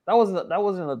Eminem beat. That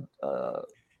wasn't a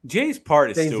Jay's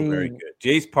part is Jay-Z. Still very good.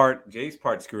 Jay's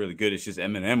part's really good. It's just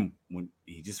Eminem when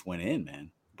he just went in,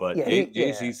 man. But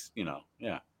Jay-Z's,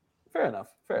 Fair enough.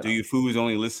 Do you fools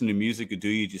only listen to music or do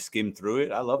you just skim through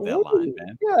it? I love that line,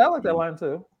 man. Yeah, I like that line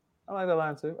too.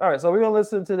 All right, so we're gonna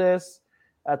listen to this.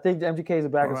 I think the MGK is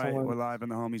back. All right, we're live in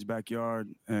the homie's backyard,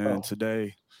 and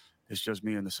today it's just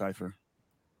me and the Cypher.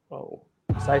 Oh,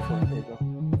 Cypher, there you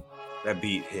go. That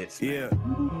beat hits. Man. Yeah.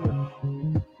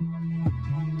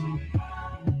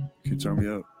 Can you turn me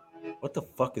up? What the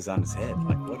fuck is on his head?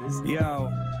 Like, what is it?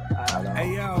 Yo.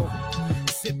 Hey, yo.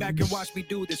 Sit back and watch me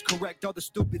do this. Correct all the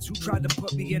stupids who tried to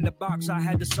put me in the box. I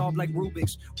had to solve like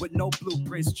Rubik's with no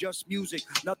blueprints, just music.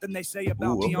 Nothing they say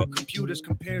about me on computers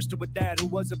compares to a dad who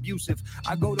was abusive.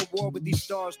 I go to war with these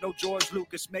stars, no George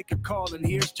Lucas. Make a call and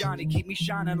here's Johnny. Keep me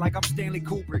shining like I'm Stanley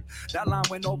Kubrick. That line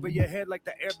went over your head like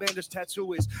the Airbander's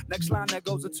tattoo is. Next line that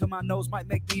goes into my nose might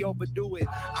make me overdo it.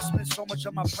 I spent so much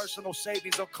of my personal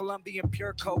savings on Colombian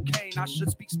pure cocaine. I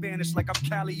should speak Spanish like I'm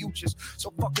Cali Uchis.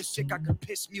 So fucking sick I could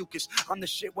piss mucus. I'm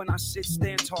the shit when I sit,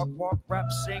 stand, talk, walk, rap,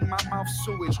 sing, my mouth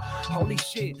sewage. Holy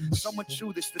shit, someone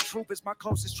chew this. The truth is my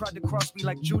closest tried to cross me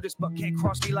like Judas, but can't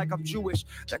cross me like I'm Jewish.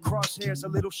 That crosshair's a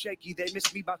little shaky, they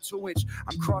missed me by 2 inches.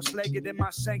 I'm cross-legged in my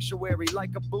sanctuary like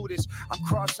a Buddhist. I'm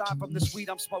cross-eyed from this weed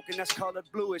I'm smoking that's colored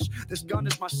bluish. This gun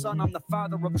is my son, I'm the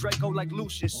father of Draco like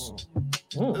Lucius.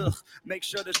 Ugh, make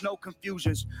sure there's no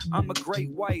confusions. I'm a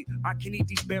great white, I can eat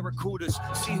these barracudas.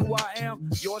 See who I am?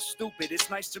 You're stupid, it's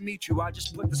nice to meet you. I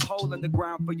just put this hole in the ground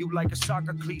around for you like a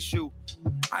soccer cleat shoe.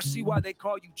 I see why they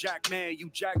call you Jack Man. You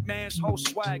Jack Man's whole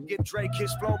swag. Give Drake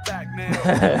his flow back, man.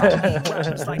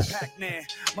 Rappers like Pac-Man.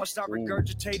 Must I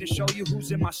regurgitate and show you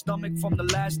who's in my stomach from the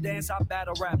last dance? I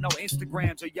battle rap, no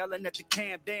Instagrams or yelling at the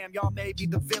cam. Damn, y'all may be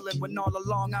the villain when all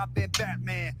along I've been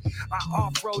Batman. I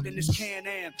off-road in this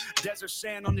Can-Am. Desert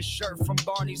sand on this shirt from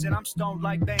Barney's and I'm stoned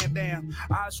like Bam Bam.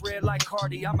 Eyes red like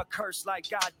Cardi. I'm a curse like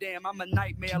goddamn. I'm a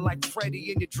nightmare like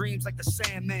Freddy in your dreams like the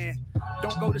Sandman.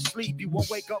 Don't go to sleep, you won't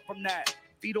wake up from that.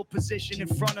 Fetal position in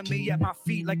front of me at my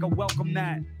feet like a welcome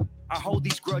mat. I hold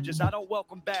these grudges, I don't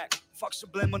welcome back. Fuck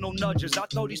subliminal nudges, I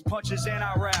throw these punches and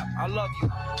I rap. I love you.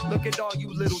 Look at all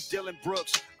you little Dylan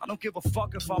Brooks. I don't give a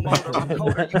fuck if I'm older, I'm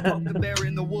colder. You poked the bear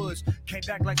in the woods. Came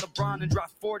back like LeBron and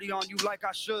dropped 40 on you like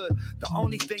I should. The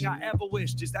only thing I ever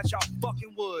wished is that y'all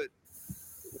fucking would.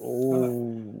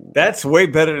 Oh, that's way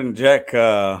better than Jack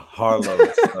Harlow.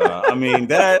 I mean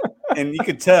that, and you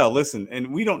could tell. Listen,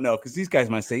 and we don't know because these guys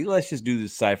might say, "Let's just do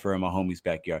this cipher in my homie's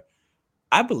backyard."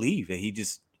 I believe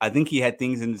that I think he had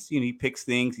things in this. He picks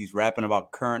things. He's rapping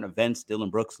about current events. Dylan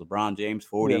Brooks, LeBron James,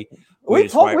 40. Yeah. We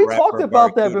talked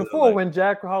about that before when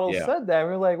Jack Harlow said that. We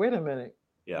were like, "Wait a minute,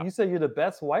 you said you're the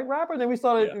best white rapper?" And then we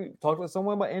started talking to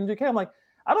someone about MGK. I'm like,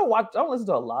 I don't listen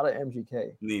to a lot of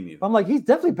MGK. Me neither. But I'm like, he's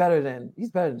definitely better than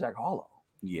Jack Harlow.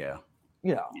 Yeah.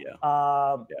 That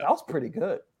was pretty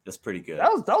good. That's pretty good.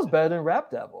 That was better than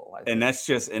Rap Devil. And that's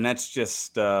just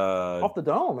off the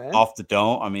dome, man. Off the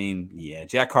dome. I mean,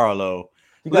 Jack Harlow.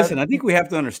 Listen, I think we have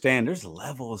to understand there's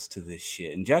levels to this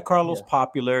shit. And Jack Harlow's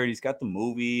popular. He's got the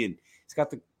movie and he's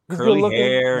got the curly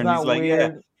hair and he's like,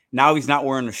 weird. Now he's not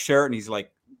wearing a shirt and he's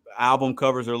like, album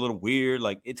covers are a little weird.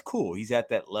 Like, it's cool. He's at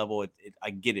that level. I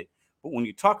get it. But when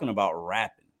you're talking about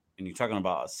rapping and you're talking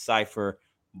about a cipher,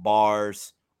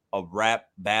 bars, a rap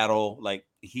battle, like,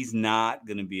 he's not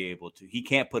going to be able to. He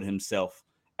can't put himself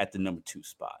at the number 2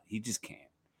 spot. He just can't.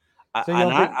 So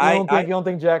you don't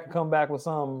think Jack can come back with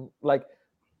something like,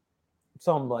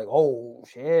 oh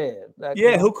shit.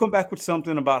 He'll come back with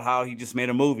something about how he just made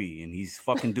a movie and he's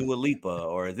fucking Dua Lipa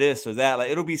or this or that.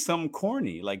 Like, it'll be something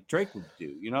corny like Drake would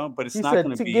do, but it's not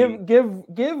going to be.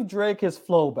 Give Drake his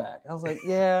flow back. I was like,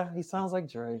 yeah, he sounds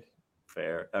like Drake.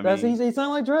 Fair. He sounds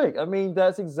like Drake. I mean,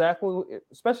 that's exactly,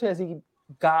 especially as he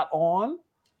got on,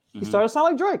 he started to sound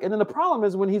like Drake. And then the problem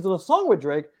is when he's in a song with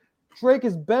Drake, Drake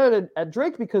is better at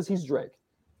Drake because he's Drake.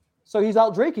 So he's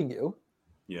out Draking you.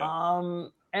 Yeah.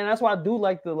 And that's why I do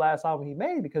like the last album he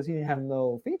made because he didn't have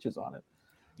no features on it.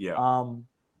 Yeah.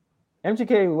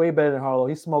 MGK way better than Harlow.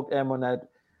 He smoked M on that.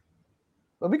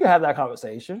 But we could have that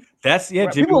conversation. That's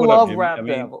Jimmy, people love Rap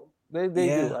Devil. They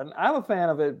do. And I'm a fan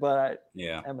of it, but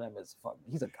Eminem is fucking.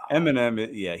 He's a god. Eminem,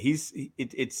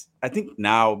 it's. I think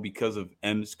now because of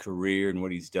M's career and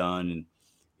what he's done, and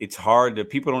it's hard that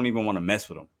people don't even want to mess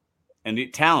with him. And the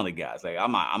talented guys, like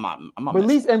I'm not. But at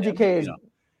least MGK is.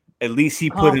 At least he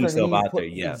put himself out there.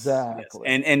 Yes. Exactly.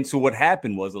 Yes. And so what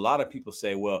happened was a lot of people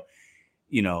say, well,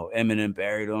 Eminem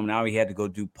buried him. Now he had to go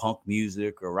do punk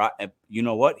music or rock. You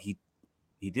know what? He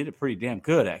did it pretty damn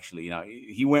good, actually.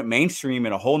 He went mainstream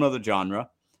in a whole nother genre,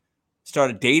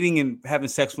 started dating and having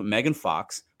sex with Megan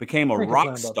Fox, became a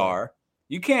rock star.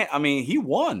 You can't, he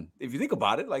won. If you think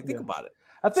about it, think about it.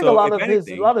 I think a lot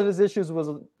of his issues was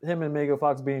him and Megan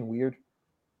Fox being weird.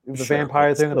 It was the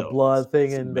vampire thing and the blood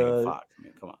thing and the Fox,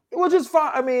 come on. It was just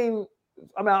fine.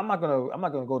 I'm not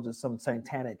gonna go to some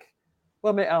satanic.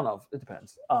 Well, I don't know. It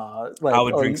depends. I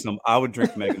would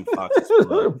drink Megan Fox's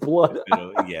blood.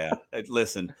 Yeah.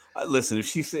 Listen. If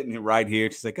she's sitting right here,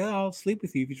 she's like, "Oh, I'll sleep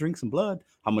with you if you drink some blood."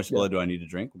 How much blood do I need to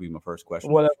drink? Will be my first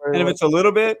question. Whatever. And if it's a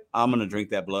little bit, I'm gonna drink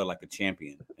that blood like a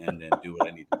champion and then do what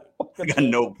I need to do. I got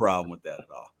no problem with that at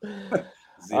all.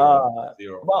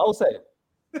 Zero. But I'll say it.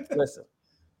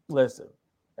 Listen.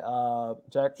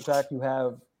 Jack, you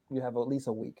have at least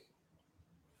a week.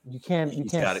 You can't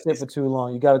sit for too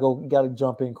long. You gotta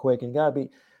jump in quick, and that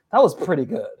was pretty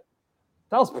good.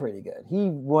 He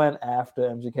went after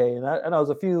MGK, and I know there's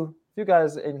a few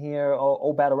guys in here,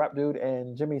 old battle rap dude,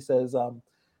 and Jimmy says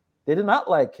they did not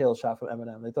like Kill Shot from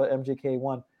Eminem. They thought MGK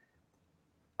won.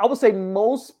 I would say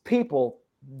most people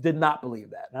did not believe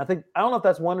that. And I don't know if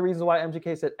that's one reason why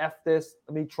MGK said, F this,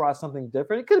 let me try something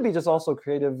different. It could be just also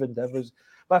creative endeavors.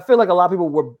 But I feel like a lot of people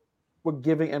were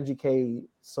giving MGK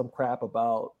some crap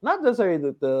about, not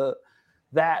necessarily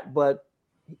that, but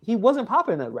he wasn't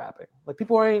popping at rapping. Like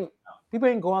people ain't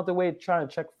going out their way trying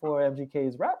to check for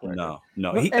MGK's rap record.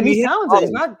 No. He's talented. He's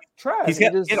not trash. He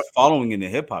had a following in the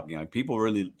hip hop.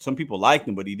 Some people liked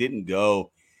him, but he didn't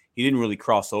really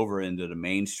cross over into the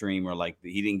mainstream, or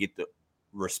he didn't get the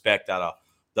respect out of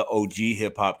the OG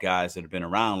hip hop guys that have been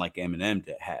around like Eminem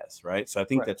has, right? So I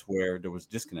think that's where there was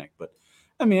disconnect. But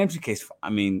I mean, MGK's, I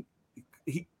mean,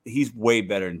 he's way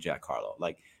better than Jack Harlow.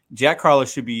 Like Jack Harlow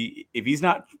should be, if he's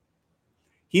not,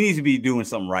 he needs to be doing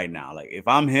something right now. Like if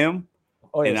I'm him,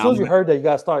 as soon as you heard that, you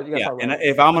gotta start. And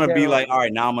if I'm gonna be like, all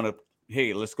right, now I'm gonna,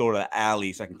 hey, let's go to the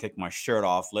alley so I can take my shirt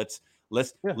off. Let's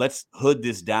hood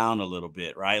this down a little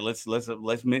bit, right? Let's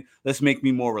make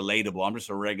me more relatable. I'm just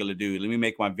a regular dude. Let me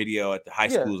make my video at the high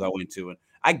schools I went to, and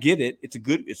I get it.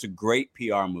 It's a great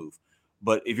PR move.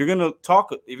 But if you're gonna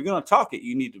talk it,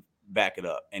 you need to back it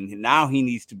up. And now he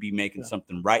needs to be making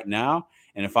something right now.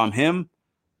 And if I'm him,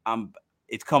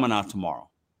 it's coming out tomorrow.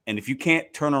 And if you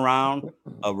can't turn around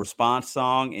a response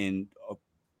song in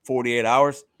 48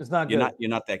 hours, it's not you're good. You're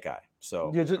not that guy.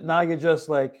 So you're just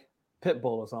like Pitbull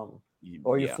or something.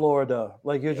 Or you're Florida,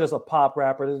 like you're just a pop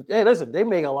rapper. Hey, listen, they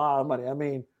make a lot of money. I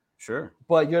mean, sure,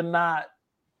 but you're not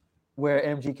where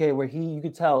MGK, where you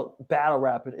could tell battle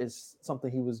rapping is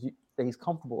something he's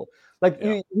comfortable. Like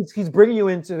he's bringing you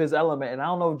into his element. And I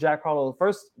don't know if Jack Harlow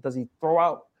first, does he throw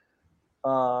out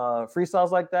freestyles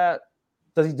like that?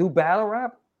 Does he do battle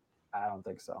rap? I don't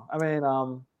think so. I mean,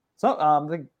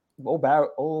 the old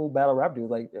battle rap dude,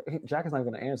 like Jack is not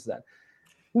going to answer that.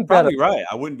 Probably right.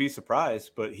 I wouldn't be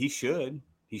surprised, but he should.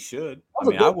 I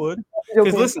mean, I would.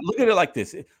 Because listen, look at it like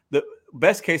this. The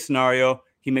best case scenario,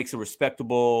 he makes a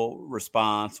respectable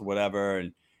response or whatever,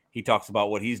 and he talks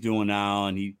about what he's doing now,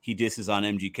 and he disses on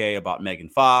MGK about Megan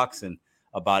Fox and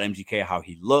about MGK, how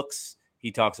he looks.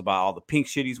 He talks about all the pink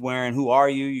shit he's wearing. Who are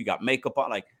you? You got makeup on.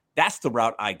 Like, that's the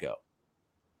route I go.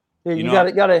 Yeah, you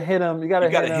gotta hit him. You gotta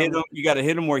hit him. You gotta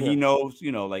hit him where he knows,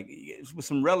 like with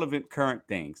some relevant current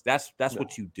things. That's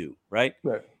what you do, right?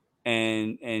 Right.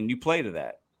 And you play to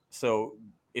that. So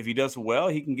if he does well,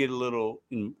 he can get a little,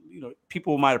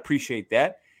 people might appreciate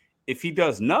that. If he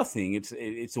does nothing,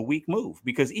 it's a weak move,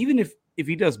 because even if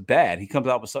he does bad, he comes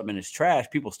out with something in his trash,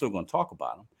 people are still going to talk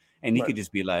about him, and he could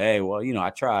just be like, hey, well,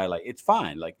 I try, like it's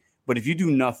fine, like. But if you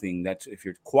do nothing, if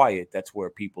you're quiet, that's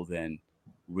where people then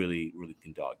really, really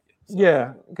can dog you. So.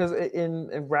 Yeah, because in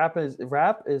rap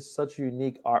is such a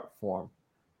unique art form.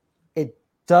 It's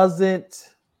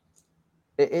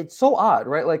so odd,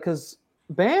 right? Like, because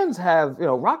bands have,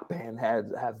 rock band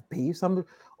have beef. Some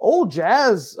old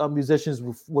jazz musicians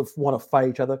would want to fight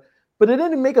each other, but they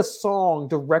didn't make a song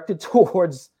directed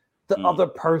towards the other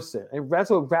person. And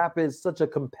that's what rap is, such a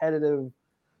competitive.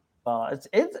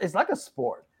 It's like a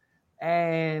sport.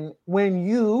 And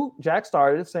when Jack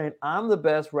started saying, I'm the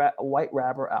best white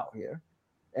rapper out here,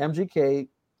 MGK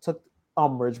took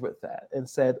umbrage with that and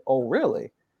said, oh,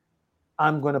 really?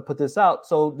 I'm going to put this out.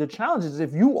 So the challenge is,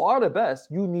 if you are the best,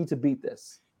 you need to beat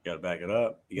this. You got to back it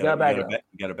up. You got to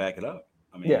back it up.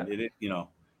 I mean,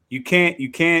 you can't,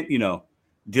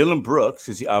 Dylan Brooks,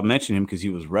 because I mentioned him because he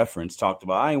was referenced, talked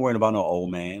about, I ain't worrying about no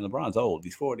old man. LeBron's old.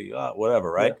 He's 40,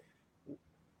 whatever, right? Yeah.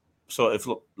 So if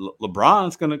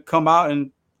LeBron's going to come out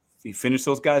and he finish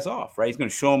those guys off, right? He's going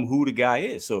to show them who the guy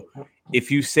is. So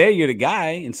if you say you're the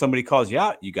guy and somebody calls you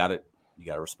out, you got to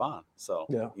respond. So,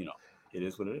 it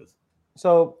is what it is.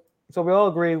 So we all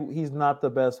agree he's not the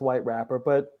best white rapper,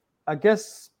 but I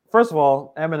guess, first of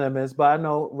all, Eminem is, but I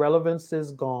know relevance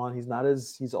is gone. He's a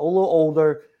little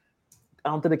older. I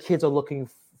don't think the kids are looking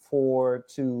for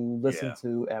to listen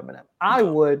to Eminem. I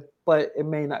would, but it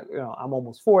may not, I'm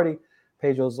almost 40.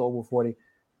 Pedro's over 40.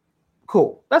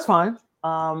 Cool. That's fine.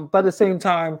 But at the same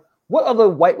time, what other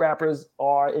white rappers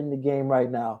are in the game right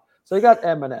now? So you got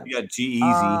Eminem. You got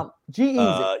G-Eazy.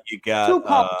 G-Eazy. You got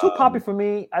too poppy for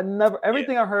me.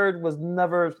 Everything I heard was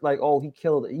never like, oh, he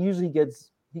killed it. He usually gets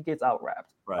out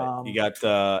rapped. Right. You got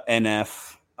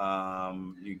NF.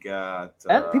 You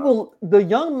got people. The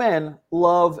young men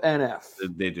love NF.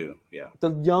 They do. Yeah.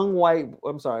 The young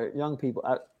people.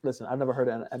 Listen, I've never heard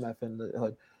of NF in the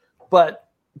hood. But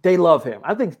they love him.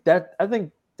 I think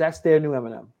that's their new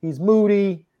Eminem. He's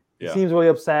moody. He seems really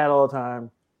upset all the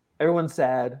time. Everyone's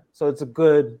sad, so it's a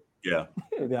good. Yeah.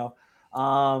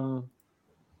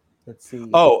 Let's see.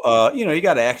 You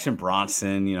got Action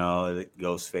Bronson. The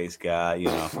Ghostface guy.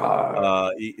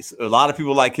 A lot of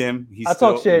people like him.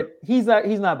 Talk shit. He's not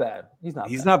bad. He's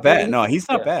not bad. No, he's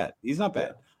not bad. He's not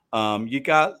bad. You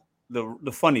got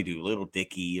the funny dude, Little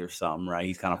Dicky or something, right?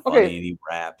 He's kind of funny and he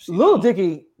raps. Little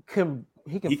Dicky can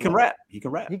rap.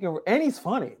 And he's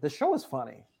funny. The show is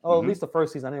funny. At least the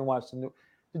first season. I didn't watch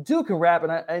the dude can rap,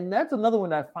 and that's another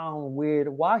one that I found weird.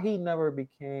 Why he never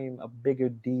became a bigger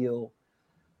deal,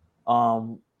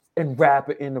 in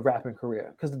the rapping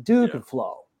career, because the dude can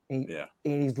flow. And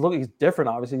he's different.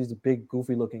 Obviously, he's a big,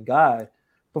 goofy looking guy,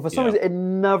 but for some reason, it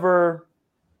never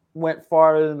went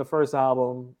farther than the first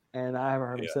album. and I haven't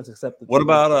heard him since. Except the what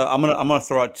about I'm gonna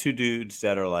throw out two dudes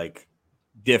that are like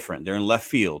different. They're in left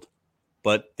field,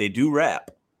 but they do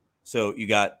rap. So you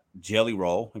got Jelly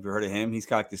Roll. Have you heard of him? He's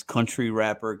got like this country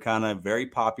rapper, kind of very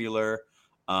popular.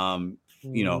 No,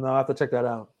 I have to check that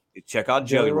out. Check out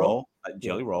Jelly Roll.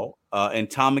 Jelly Roll. And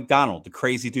Tom McDonald, the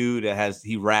crazy dude that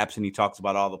he raps and he talks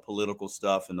about all the political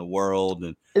stuff in the world.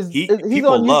 And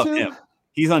people love him.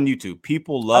 He's on YouTube.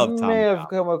 People love Tom.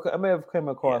 I may have come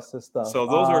across this stuff. So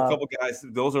those are a couple guys.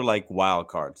 Those are like wild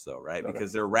cards, though, right? Okay.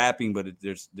 Because they're rapping, but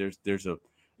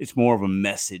it's more of a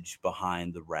message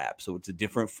behind the rap. So it's a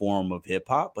different form of hip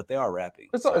hop, but they are rapping.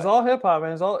 It's all hip hop,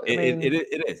 man.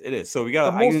 It is. So we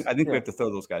got. I think we have to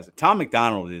throw those guys. Tom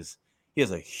McDonald he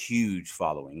has a huge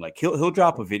following. Like he'll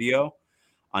drop a video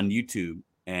on YouTube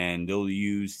and they'll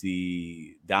use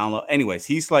the download. Anyways,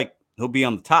 he'll be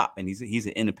on the top, and he's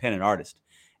an independent artist,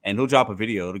 and he'll drop a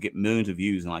video. It'll get millions of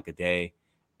views in like a day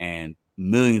and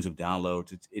millions of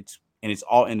downloads. It's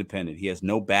all independent. He has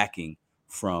no backing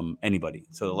from anybody.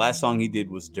 So the last song he did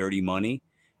was Dirty Money,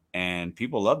 and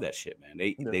people love that shit, man.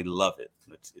 They love it.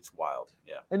 It's wild.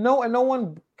 Yeah. And no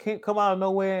one can't come out of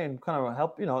nowhere and kind of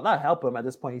help, not help him at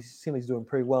this point. He seems like he's doing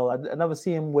pretty well. I never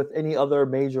see him with any other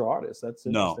major artists. That's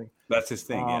interesting. No, that's his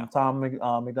thing. Tom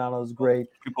McDonald is great.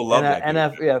 People love that.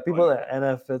 NF, people at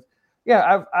NF.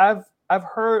 Yeah, I've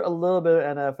heard a little bit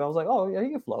of NF. I was like, oh yeah, he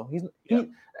can flow.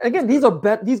 Again,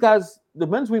 these guys, the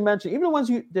ones we mentioned, even the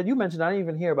ones that you mentioned, I didn't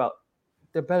even hear about.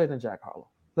 They're better than Jack Harlow.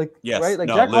 Right? Like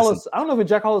Jack Harlow's. I don't know if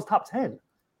Jack Harlow's top 10.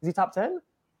 Is he top 10?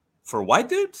 For white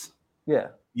dudes? Yeah.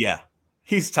 Yeah.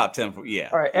 He's top 10 for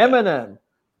All right, Eminem.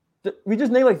 We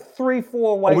just named like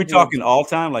 3-4 white. Are we talking all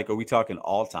time? Like, are we talking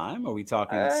all time? Are we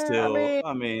talking still?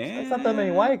 It's not that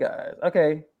many white guys.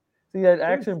 Okay. See that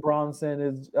Action Bronson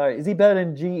is he better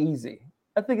than G-Eazy?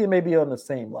 I think he may be on the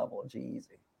same level as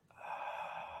G-Eazy.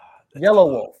 Yellow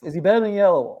Wolf. Is he better than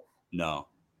Yellow Wolf? No.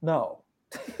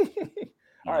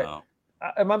 All right.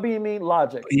 Am I being mean?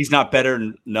 Logic. He's not better.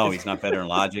 He's not better than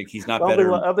Logic. He's not better.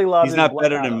 He's not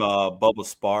better than Bubba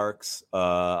Sparks.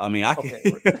 I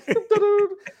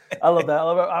love that.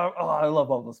 I love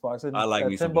Bubba Sparks. I like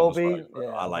me some Bubba Sparks. Yeah,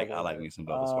 I like me some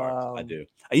Bubba Sparks. I do.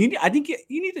 I think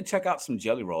you need to check out some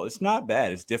Jelly Roll. It's not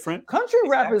bad. It's different. Country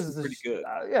rap is pretty good.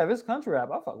 If it's country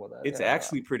rap, I fuck with that. It's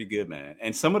actually pretty good, man.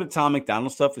 And some of the Tom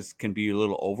McDonald stuff can be a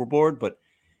little overboard, but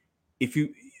if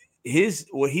you.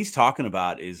 What he's talking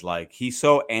about is like he's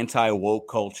so anti-woke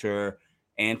culture,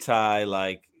 agenda.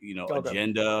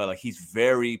 Like he's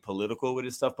very political with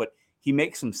his stuff, but he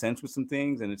makes some sense with some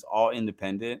things, and it's all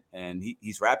independent. And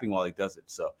he's rapping while he does it.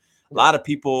 So a lot of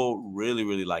people really,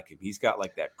 really like him. He's got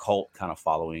like that cult kind of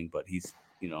following, but he's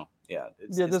there's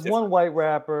different. one white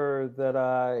rapper that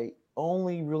I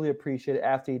only really appreciated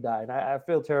after he died. And I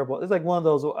feel terrible. It's like one of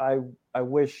those I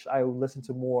wish I listened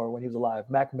to more when he was alive.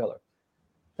 Mac Miller.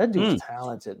 That dude's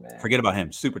talented, man. Forget about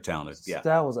him. Super talented. Yeah.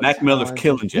 That was Mac Miller's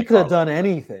killing Jack. He could have done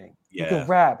anything. Yeah. He can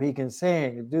rap. He can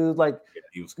sing. Dude,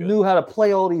 he was good. Knew how to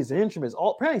play all these instruments.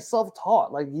 Apparently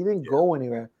self-taught. Like he didn't go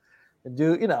anywhere. And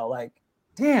dude,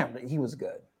 damn, he was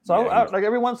good. So like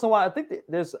every once in a while, I think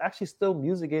there's actually still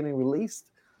music getting released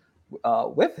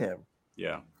with him.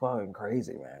 Yeah. Fucking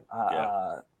crazy, man.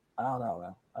 I don't know,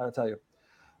 man. I'll tell you.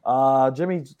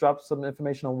 Jimmy dropped some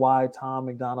information on why Tom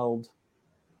McDonald.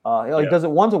 He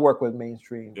doesn't want to work with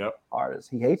mainstream artists.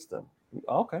 He hates them.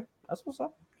 Okay, that's what's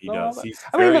up. He does.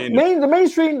 The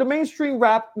mainstream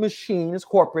rap machine is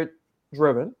corporate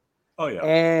driven. Oh yeah.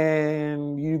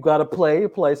 And you got to play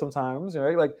sometimes,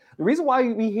 right? Like the reason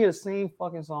why we hear the same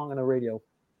fucking song on the radio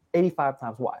 85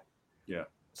 times. Why? Yeah.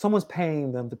 Someone's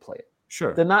paying them to play it.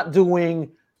 Sure. They're not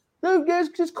doing. No, guys,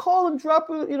 just call and drop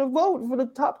a vote for the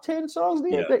top 10 songs.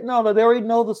 Yeah. No, they already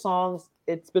know the songs.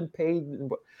 It's been paid.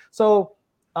 So.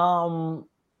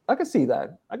 I can see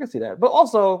that. But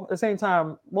also at the same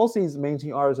time, most of these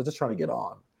mainstream artists are just trying to get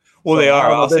on. Well, they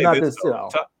are. I'll say this.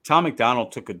 Tom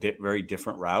McDonald took a very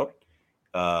different route.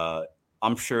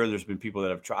 I'm sure there's been people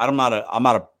that have tried. I'm not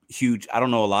a huge. I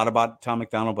don't know a lot about Tom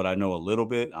McDonald, but I know a little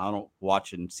bit. I don't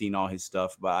watch and seen all his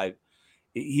stuff, but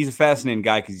he's a fascinating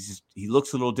guy because he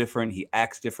looks a little different. He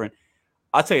acts different.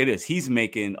 I'll tell you this: he's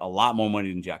making a lot more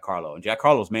money than Jack Harlow, and Jack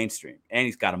Harlow's mainstream, and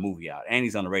he's got a movie out, and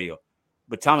he's on the radio.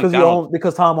 But Tom McDonald,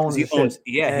 because Tom owns his shit.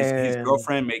 His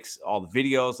girlfriend makes all the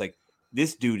videos. Like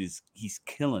this dude he's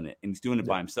killing it, and he's doing it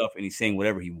by himself, and he's saying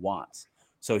whatever he wants.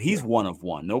 So he's one of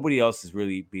one. Nobody else is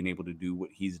really being able to do what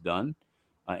he's done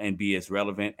and be as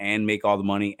relevant and make all the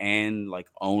money and like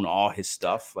own all his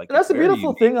stuff. Like that's the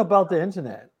beautiful thing about the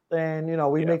internet. And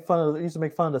we used to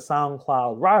make fun of the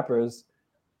SoundCloud rappers.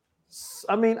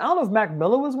 I mean, I don't know if Mac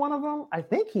Miller was one of them. I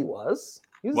think he was.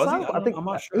 He's a sign. I think I'm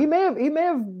not sure. He may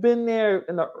have been there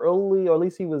in the early, or at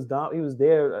least he was down. He was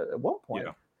there at one point.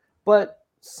 Yeah. But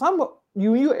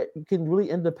you can really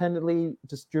independently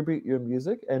distribute your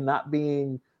music and not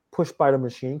being pushed by the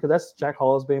machine, because that's Jack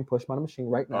Harlow's being pushed by the machine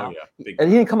right now. Oh, yeah.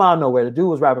 And he didn't come out of nowhere. The dude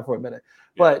was rapping for a minute.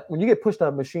 Yeah. But when you get pushed by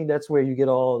the machine, that's where you get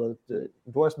all the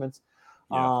endorsements.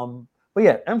 Yeah. But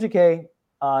yeah, MGK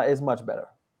is much better.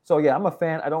 So yeah, I'm a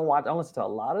fan. I don't listen to a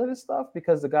lot of this stuff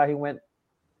because the guy, he went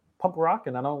punk rock,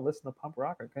 and I don't listen to punk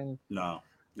rock.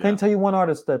 Can't tell you one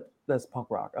artist that's punk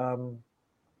rock.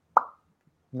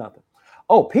 Nothing.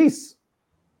 Oh, Peace.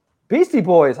 Beastie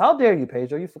Boys. How dare you,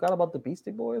 Pedro? You forgot about the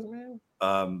Beastie Boys, man?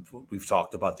 We've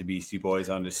talked about the Beastie Boys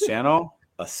on this channel.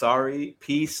 Sorry,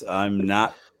 Peace. I'm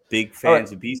not big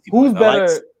fans of Beastie Boys. Who's better?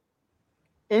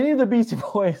 Any of the Beastie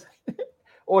Boys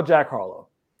or Jack Harlow?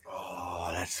 Oh,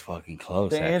 that's fucking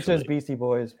close. The answer is Beastie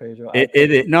Boys, Pedro. It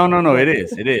is. No.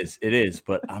 It is.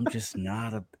 But I'm just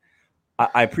not a.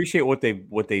 I appreciate what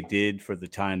they did for the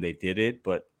time they did it,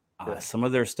 but some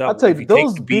of their stuff. I'll tell you,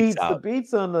 those beats, the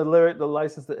beats on the lyric, the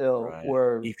License to Ill,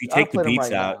 were. If you take the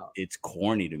beats out, it's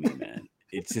corny to me, man.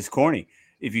 It's just corny.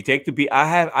 If you take the beat,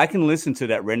 I can listen to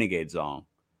that Renegade song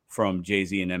from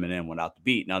Jay-Z and Eminem without the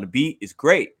beat. Now the beat is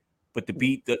great, but the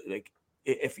beat,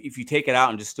 if you take it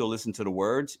out and just still listen to the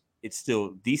words, it's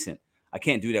still decent. I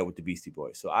can't do that with the Beastie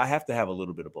Boys, so I have to have a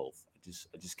little bit of both. I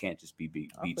just can't just be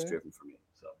beats driven for me.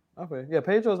 So okay, yeah,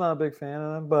 Pedro's not a big fan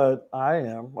of them, but I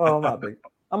am. Well, I'm not big.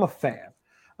 I'm a fan.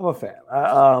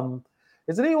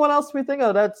 Is there anyone else we think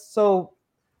of that's so?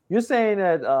 You're saying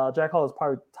that Jack Harlow is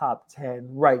probably top 10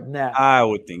 right now. I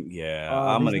would think,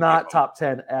 yeah. He's not top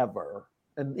 10 ever,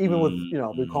 and even with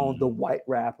we call him the white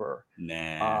rapper.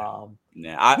 Nah. I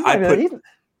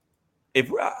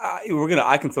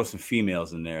can throw some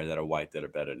females in there that are white that are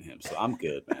better than him, so I'm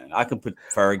good, man. I can put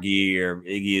Fergie or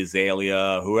Iggy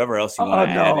Azalea, whoever else you want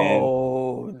to add in.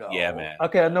 No. Yeah, man.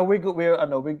 Okay, I know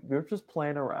we're just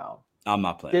playing around. I'm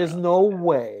not playing. There's no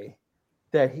way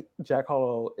that Jack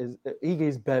Harlow Iggy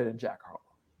is better than Jack Harlow.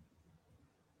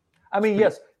 I mean,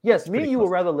 yes, me and you would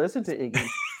rather listen to Iggy,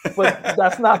 but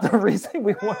that's not the reason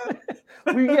we want.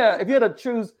 If you had to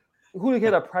choose who to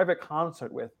get a private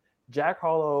concert with, Jack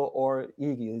Harlow or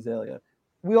Iggy Azalea,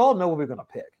 we all know what we're gonna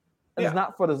pick. And it's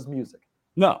not for this music.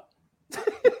 No,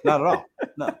 not at all.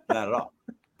 No, not at all.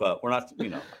 But we're not,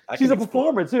 she's a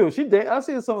performer too. I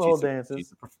see some of those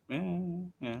dances.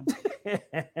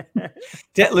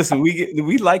 Listen,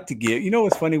 we like to give. You know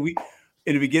what's funny?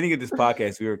 In the beginning of this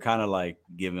podcast, we were kind of like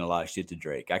giving a lot of shit to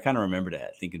Drake. I kind of remember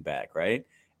that, thinking back, right?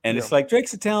 And it's like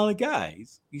Drake's a talented guy.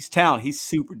 He's talented. He's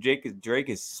super. Drake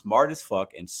is smart as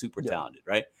fuck and super talented,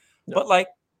 right? Yeah. But like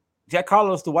Jack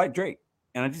Harlow's the white Drake,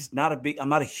 and I'm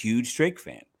not a huge Drake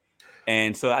fan.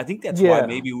 And so I think that's why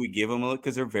maybe we give them a look,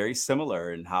 because they're very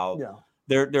similar in how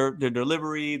their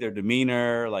delivery, their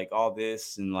demeanor, like all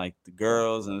this, and like the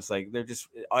girls, and it's like they're just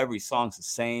every song's the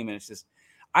same, and it's just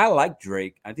I like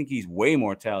Drake. I think he's way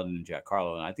more talented than Jack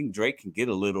Harlow, and I think Drake can get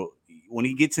a little when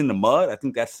he gets in the mud. I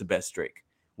think that's the best Drake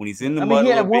when he's in the mud.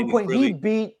 At one point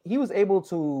he was able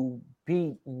to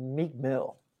beat Meek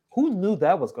Mill. Who knew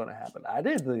that was going to happen? I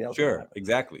didn't think that was going to happen.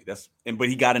 Exactly. But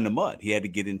he got in the mud. He had to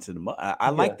get into the mud. I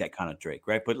like that kind of Drake,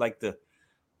 right? But like the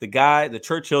guy, the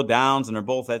Churchill Downs, and they're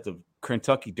both at the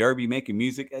Kentucky Derby making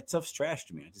music. That stuff's trash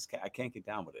to me. I can't get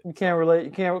down with it. You can't relate.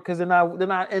 You can't because they're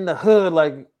not in the hood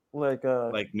like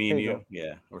me and you.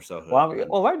 Yeah, we're so hood.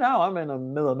 Well, right now I'm in the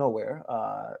middle of nowhere.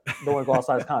 Don't want to go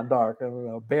outside. It's kind of dark.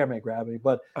 Bear may grab me.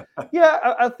 But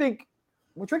I think.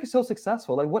 Well, Drake is so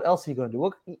successful. Like, what else are you going to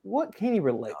do? What can he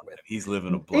relate with? He's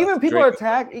living a blessed. Even people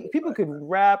could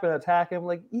rap and attack him.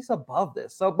 Like, he's above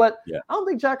this. So, but I don't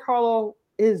think Jack Harlow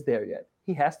is there yet.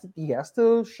 He has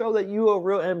to show that you are a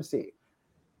real MC.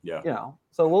 Yeah.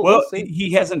 So we'll see.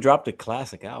 He hasn't dropped a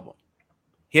classic album.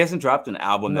 He hasn't dropped an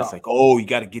album that's like, oh, you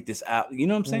got to get this out. You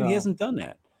know what I'm saying? He hasn't done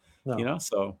that. No.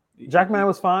 So Jackman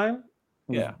was fine.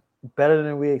 Yeah. Better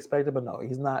than we expected, but no,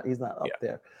 he's not up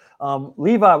there.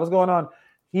 Levi, what's going on?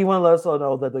 He want to let us all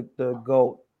know that the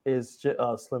GOAT is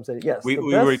Slim Shady. Yes, we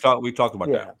talked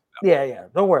about that. Yeah.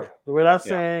 Don't worry, we're not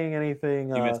saying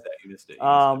anything. You missed it.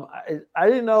 I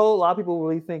didn't know a lot of people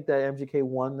really think that MGK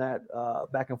won that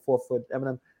back and forth with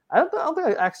Eminem. I don't think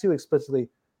I asked you explicitly.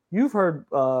 You've heard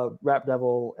Rap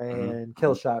Devil and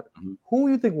Killshot. Mm-hmm. Who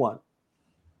do you think won?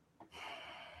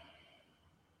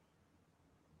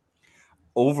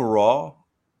 Overall,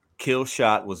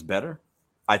 Killshot was better.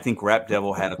 I think Rap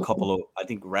Devil had a couple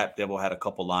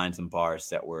lines and bars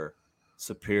that were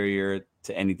superior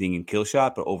to anything in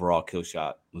Killshot, but overall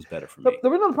Killshot was better for me.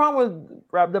 There was no problem with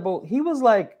Rap Devil. He was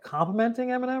like complimenting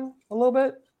Eminem a little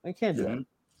bit. You can't do that.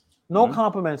 No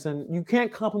compliments, and you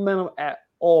can't compliment him at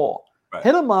all. Right.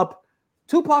 Hit him up.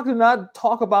 Tupac did not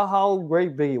talk about how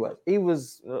great Biggie was. He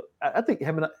was, I think,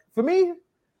 for me,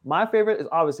 my favorite is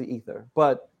obviously Ether,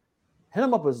 but Hit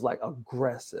Him Up was like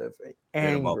aggressive,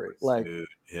 angry. Like,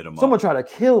 hit him someone up. tried to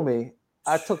kill me.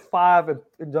 I took 5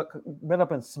 and went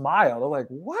up and smiled. I'm like,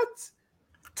 what?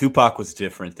 Tupac was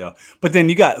different though. But then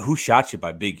you got Who Shot You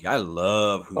by Biggie. I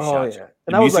love Who Shot You.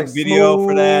 And the music was video smooth.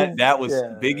 For that was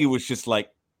Biggie was just like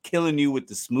killing you with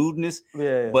the smoothness,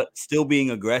 but still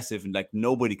being aggressive, and like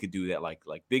nobody could do that. Like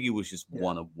Biggie was just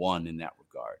one of one in that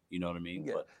regard. You know what I mean?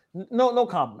 Yeah. But no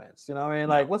compliments. You know what I mean?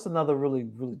 Like, what's another really,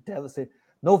 really devastating?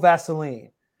 No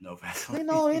Vaseline. No Vaseline.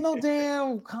 Ain't no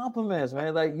damn compliments,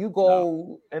 man. Like, you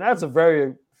go, and that's a very,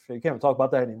 you can't even talk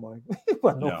about that anymore.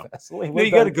 But no Vaseline. No,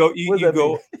 you got to go. You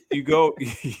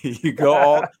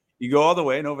go all the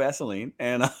way. No Vaseline,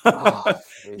 and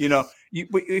you know,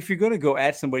 if you're going to go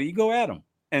at somebody, you go at them.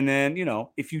 And then, you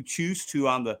know, if you choose to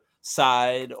on the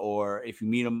side, or if you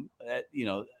meet them,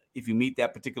 if you meet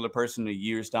that particular person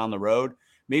years down the road,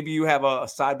 maybe you have a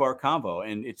sidebar convo,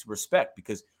 and it's respect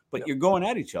but you're going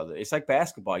at each other. It's like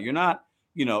basketball. You're not,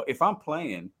 if I'm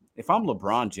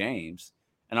LeBron James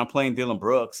and I'm playing Dylan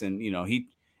Brooks, and,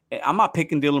 I'm not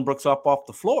picking Dylan Brooks up off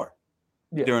the floor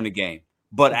during the game.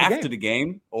 But after the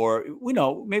game, or,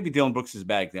 maybe Dylan Brooks is a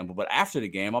bad example, but after the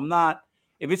game, I'm not.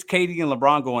 If it's KD and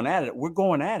LeBron going at it, we're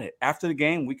going at it. After the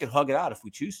game, we could hug it out if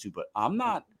we choose to, but I'm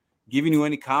not giving you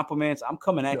any compliments. I'm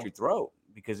coming at your throat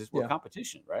because we're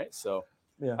competition, right? So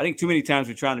I think too many times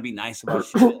we're trying to be nice about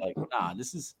shit. Like, nah,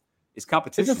 it's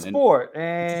competition. It's a sport.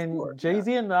 And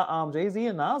Jay-Z and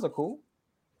Nas are cool.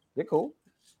 They're cool.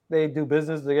 They do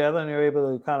business together, and they're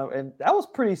able to kind of, and that was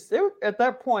pretty, at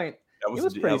that point, it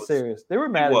was pretty serious. They were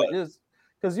mad at it.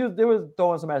 Because they were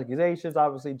throwing some accusations.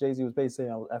 Obviously, Jay-Z was basically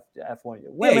saying I was F1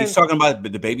 your women. Yeah, he's talking about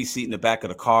the baby seat in the back of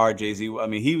the car. Jay-Z, I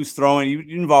mean, he was throwing, you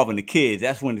involving the kids.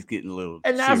 That's when it's getting a little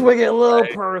and that's when it gets a little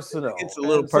personal. It's a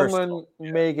little personal.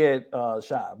 Someone may get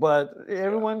shot, but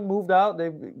everyone moved out.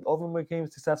 They overall became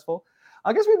successful.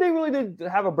 I guess they really did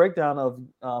have a breakdown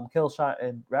of Kill Shot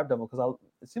and Rap Devil, because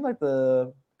it seemed like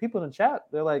the people in the chat,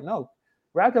 they're like, no,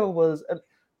 Rap Devil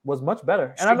was much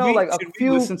better. And should we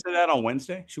listen to that on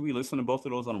Wednesday? Should we listen to both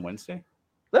of those on Wednesday?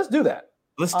 Let's do that.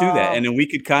 Let's do that. And then we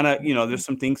could kind of, there's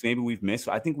some things maybe we've missed.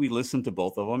 I think we listened to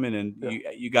both of them. And then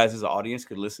you guys as an audience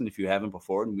could listen if you haven't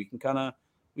before. And we can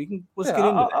let's get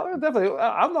into that. Definitely.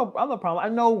 I'm no problem. I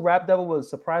know Rap Devil was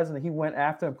surprising that he went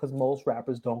after him, because most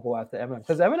rappers don't go after Eminem.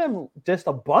 Because Eminem just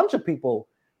a bunch of people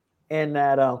in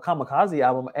that Kamikaze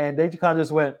album, and they kind of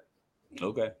just went.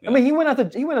 Okay. Yeah. I mean, he went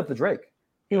after Drake.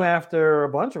 He went after a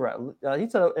bunch of rap. He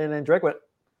said, and then Drake went.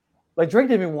 Like, Drake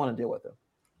didn't even want to deal with him.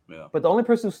 Yeah. But the only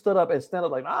person who stood up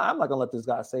like, nah, I'm not gonna let this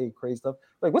guy say crazy stuff.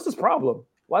 Like, what's his problem?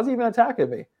 Why is he even attacking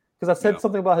me? Because I said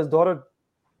something about his daughter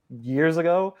years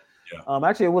ago. Yeah.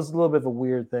 Actually, it was a little bit of a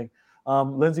weird thing.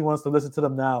 Lindsay wants to listen to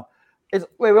them now.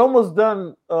 We're almost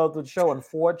done the show,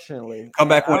 unfortunately. Come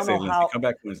back Wednesday, Lindsay. Come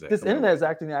back Wednesday. This internet is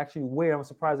actually weird. I'm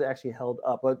surprised it actually held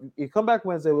up. But you come back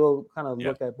Wednesday, we'll kind of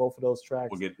look at both of those tracks.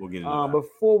 We'll get into that.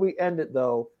 Before we end it,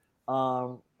 though,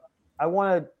 I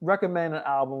want to recommend an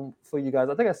album for you guys.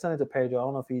 I think I sent it to Pedro. I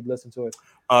don't know if he listened to it.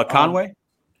 Conway?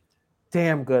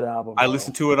 Damn good album. I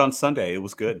listened to it on Sunday. It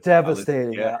was good.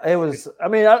 Devastating. It was. I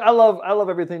mean, I love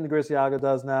everything the Griselda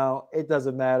does now. It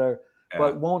doesn't matter. Yeah.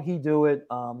 But Won't He Do It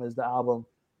is the album.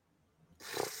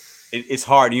 It's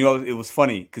hard. It was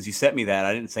funny because you sent me that.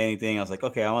 I didn't say anything. I was like,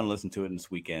 okay, I want to listen to it this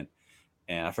weekend.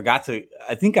 And I forgot to.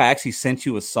 I think I actually sent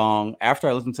you a song. After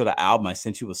I listened to the album, I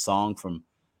sent you a song from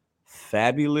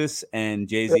Fabulous and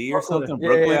Jay-Z or something.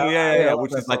 Brooklyn. Yeah.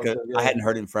 Which is like I hadn't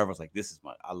heard it in forever. I was like, this is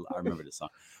I remember this song.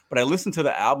 But I listened to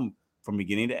the album from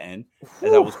beginning to end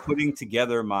as I was putting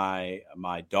together my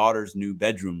daughter's new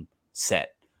bedroom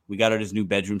set. We got her this new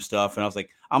bedroom stuff, and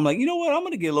I'm like, you know what? I'm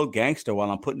gonna get a little gangster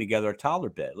while I'm putting together a toddler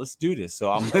bed. Let's do this.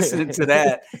 So I'm listening to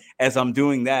that as I'm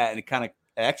doing that, and it kind of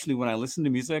actually, when I listen to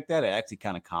music like that, it actually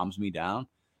kind of calms me down,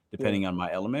 depending on my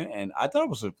element. And I thought it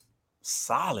was a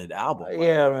solid album.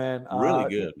 Yeah, man, really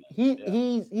good.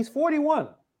 Man. He's 41.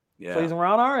 Yeah, so he's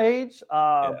around our age.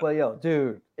 But yo,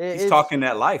 dude, he's talking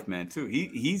that life, man. Too.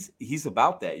 He's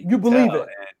about that. You believe it.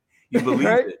 You believe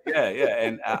right? it, yeah,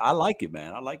 and I like it,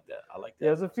 man. I like that.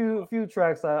 There's a few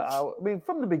tracks. I mean,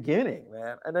 from the beginning,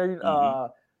 man. And then,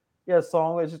 a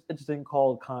song is just interesting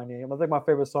called Kanye. I think my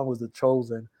favorite song was The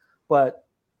Chosen, but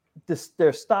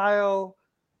their style,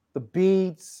 the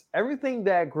beats, everything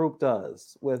that group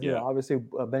does with obviously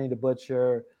Benny the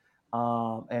Butcher,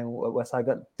 and Westside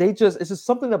Gun. It's just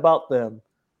something about them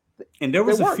And there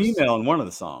was a female in one of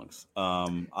the songs.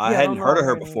 I hadn't heard of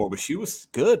her before, but she was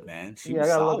good, man. I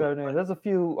gotta look at her name. There's a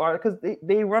few because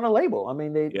they run a label. I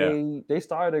mean, they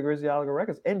started at Grizzly Alligator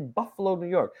Records in Buffalo, New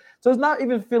York. So it's not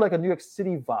even feel like a New York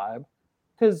City vibe.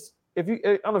 Because I don't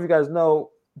know if you guys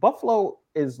know, Buffalo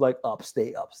is like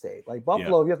upstate. Like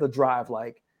Buffalo, you have to drive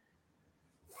like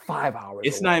 5 hours.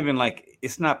 It's not even like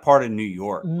it's not part of New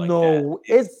York. No,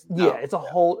 it's a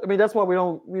whole. I mean, that's why we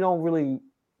don't really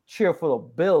cheer for the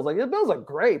Bills. Like the Bills are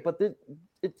great, but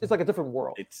it's like a different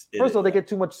world. First of all, they get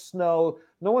too much snow.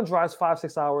 No one drives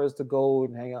 5-6 hours to go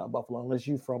and hang out in Buffalo unless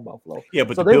you're from Buffalo. Yeah,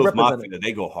 but so the Bills Mafia,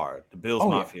 they go hard. The Bills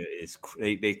Mafia is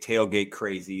they tailgate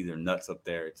crazy. They're nuts up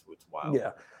there. It's wild.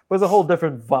 Yeah, but it's a whole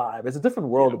different vibe. It's a different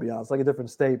world to be honest, like a different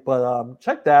state. But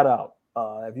check that out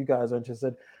if you guys are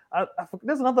interested.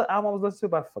 There's another album I was listening to,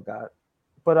 but I forgot.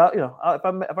 But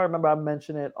if I remember, I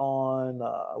mentioned it on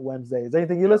Wednesday. Is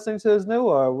anything you're listening to is new,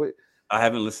 or I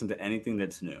haven't listened to anything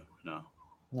that's new. No.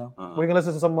 We're gonna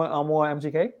listen to some more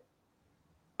MGK.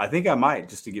 I think I might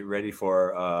just to get ready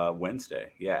for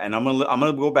Wednesday. Yeah, and I'm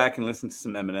gonna go back and listen to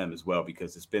some Eminem as well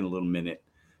because it's been a little minute,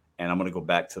 and I'm gonna go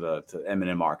back to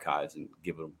Eminem archives and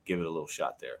give it a little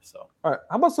shot there. So all right,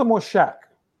 how about some more Shaq?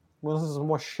 Want to listen to some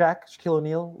more Shaq, Shaquille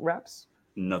O'Neal raps?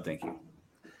 No, thank you.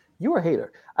 You're a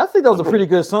hater. I think that was a pretty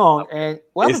good song, and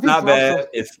it's not bad.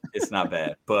 It's not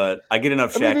bad, but I get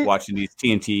enough Shaq watching these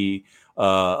TNT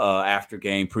after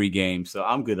game, pre-game, so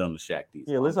I'm good on the Shaq.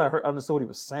 Yeah, at least I understood what he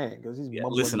was saying because he's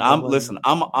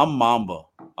I'm Mamba.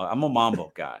 I'm a Mamba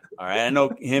guy. All right, I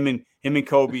know him and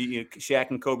Kobe, Shaq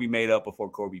and Kobe made up before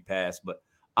Kobe passed, but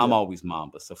I'm always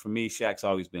Mamba. So for me, Shaq's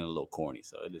always been a little corny.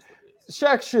 So it is what it is.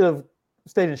 Shaq should have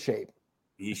stayed in shape.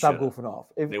 He stopped goofing off.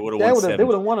 If they would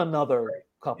have won another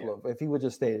couple of if he would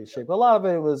just stay in shape. A lot of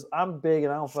it was I'm big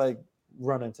and I don't feel like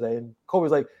running today. And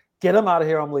Kobe's like, get him out of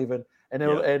here, I'm leaving.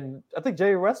 And I think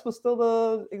Jerry West was still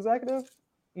the executive.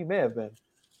 He may have been.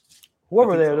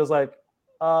 Whoever there was like,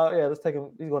 let's take him.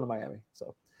 He's going to Miami.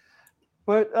 So,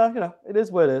 but it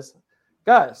is what it is.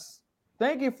 Guys,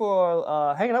 thank you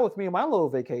for hanging out with me on my little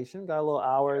vacation. Got a little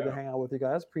hour to hang out with you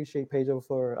guys. Appreciate Pedro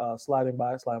for sliding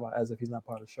by as if he's not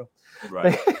part of the show.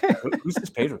 Right. Who's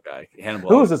this Pedro guy? Hannibal.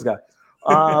 Who's this guy?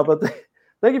 But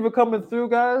thank you for coming through,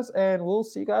 guys, and we'll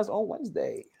see you guys on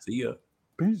Wednesday. See ya.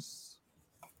 Peace.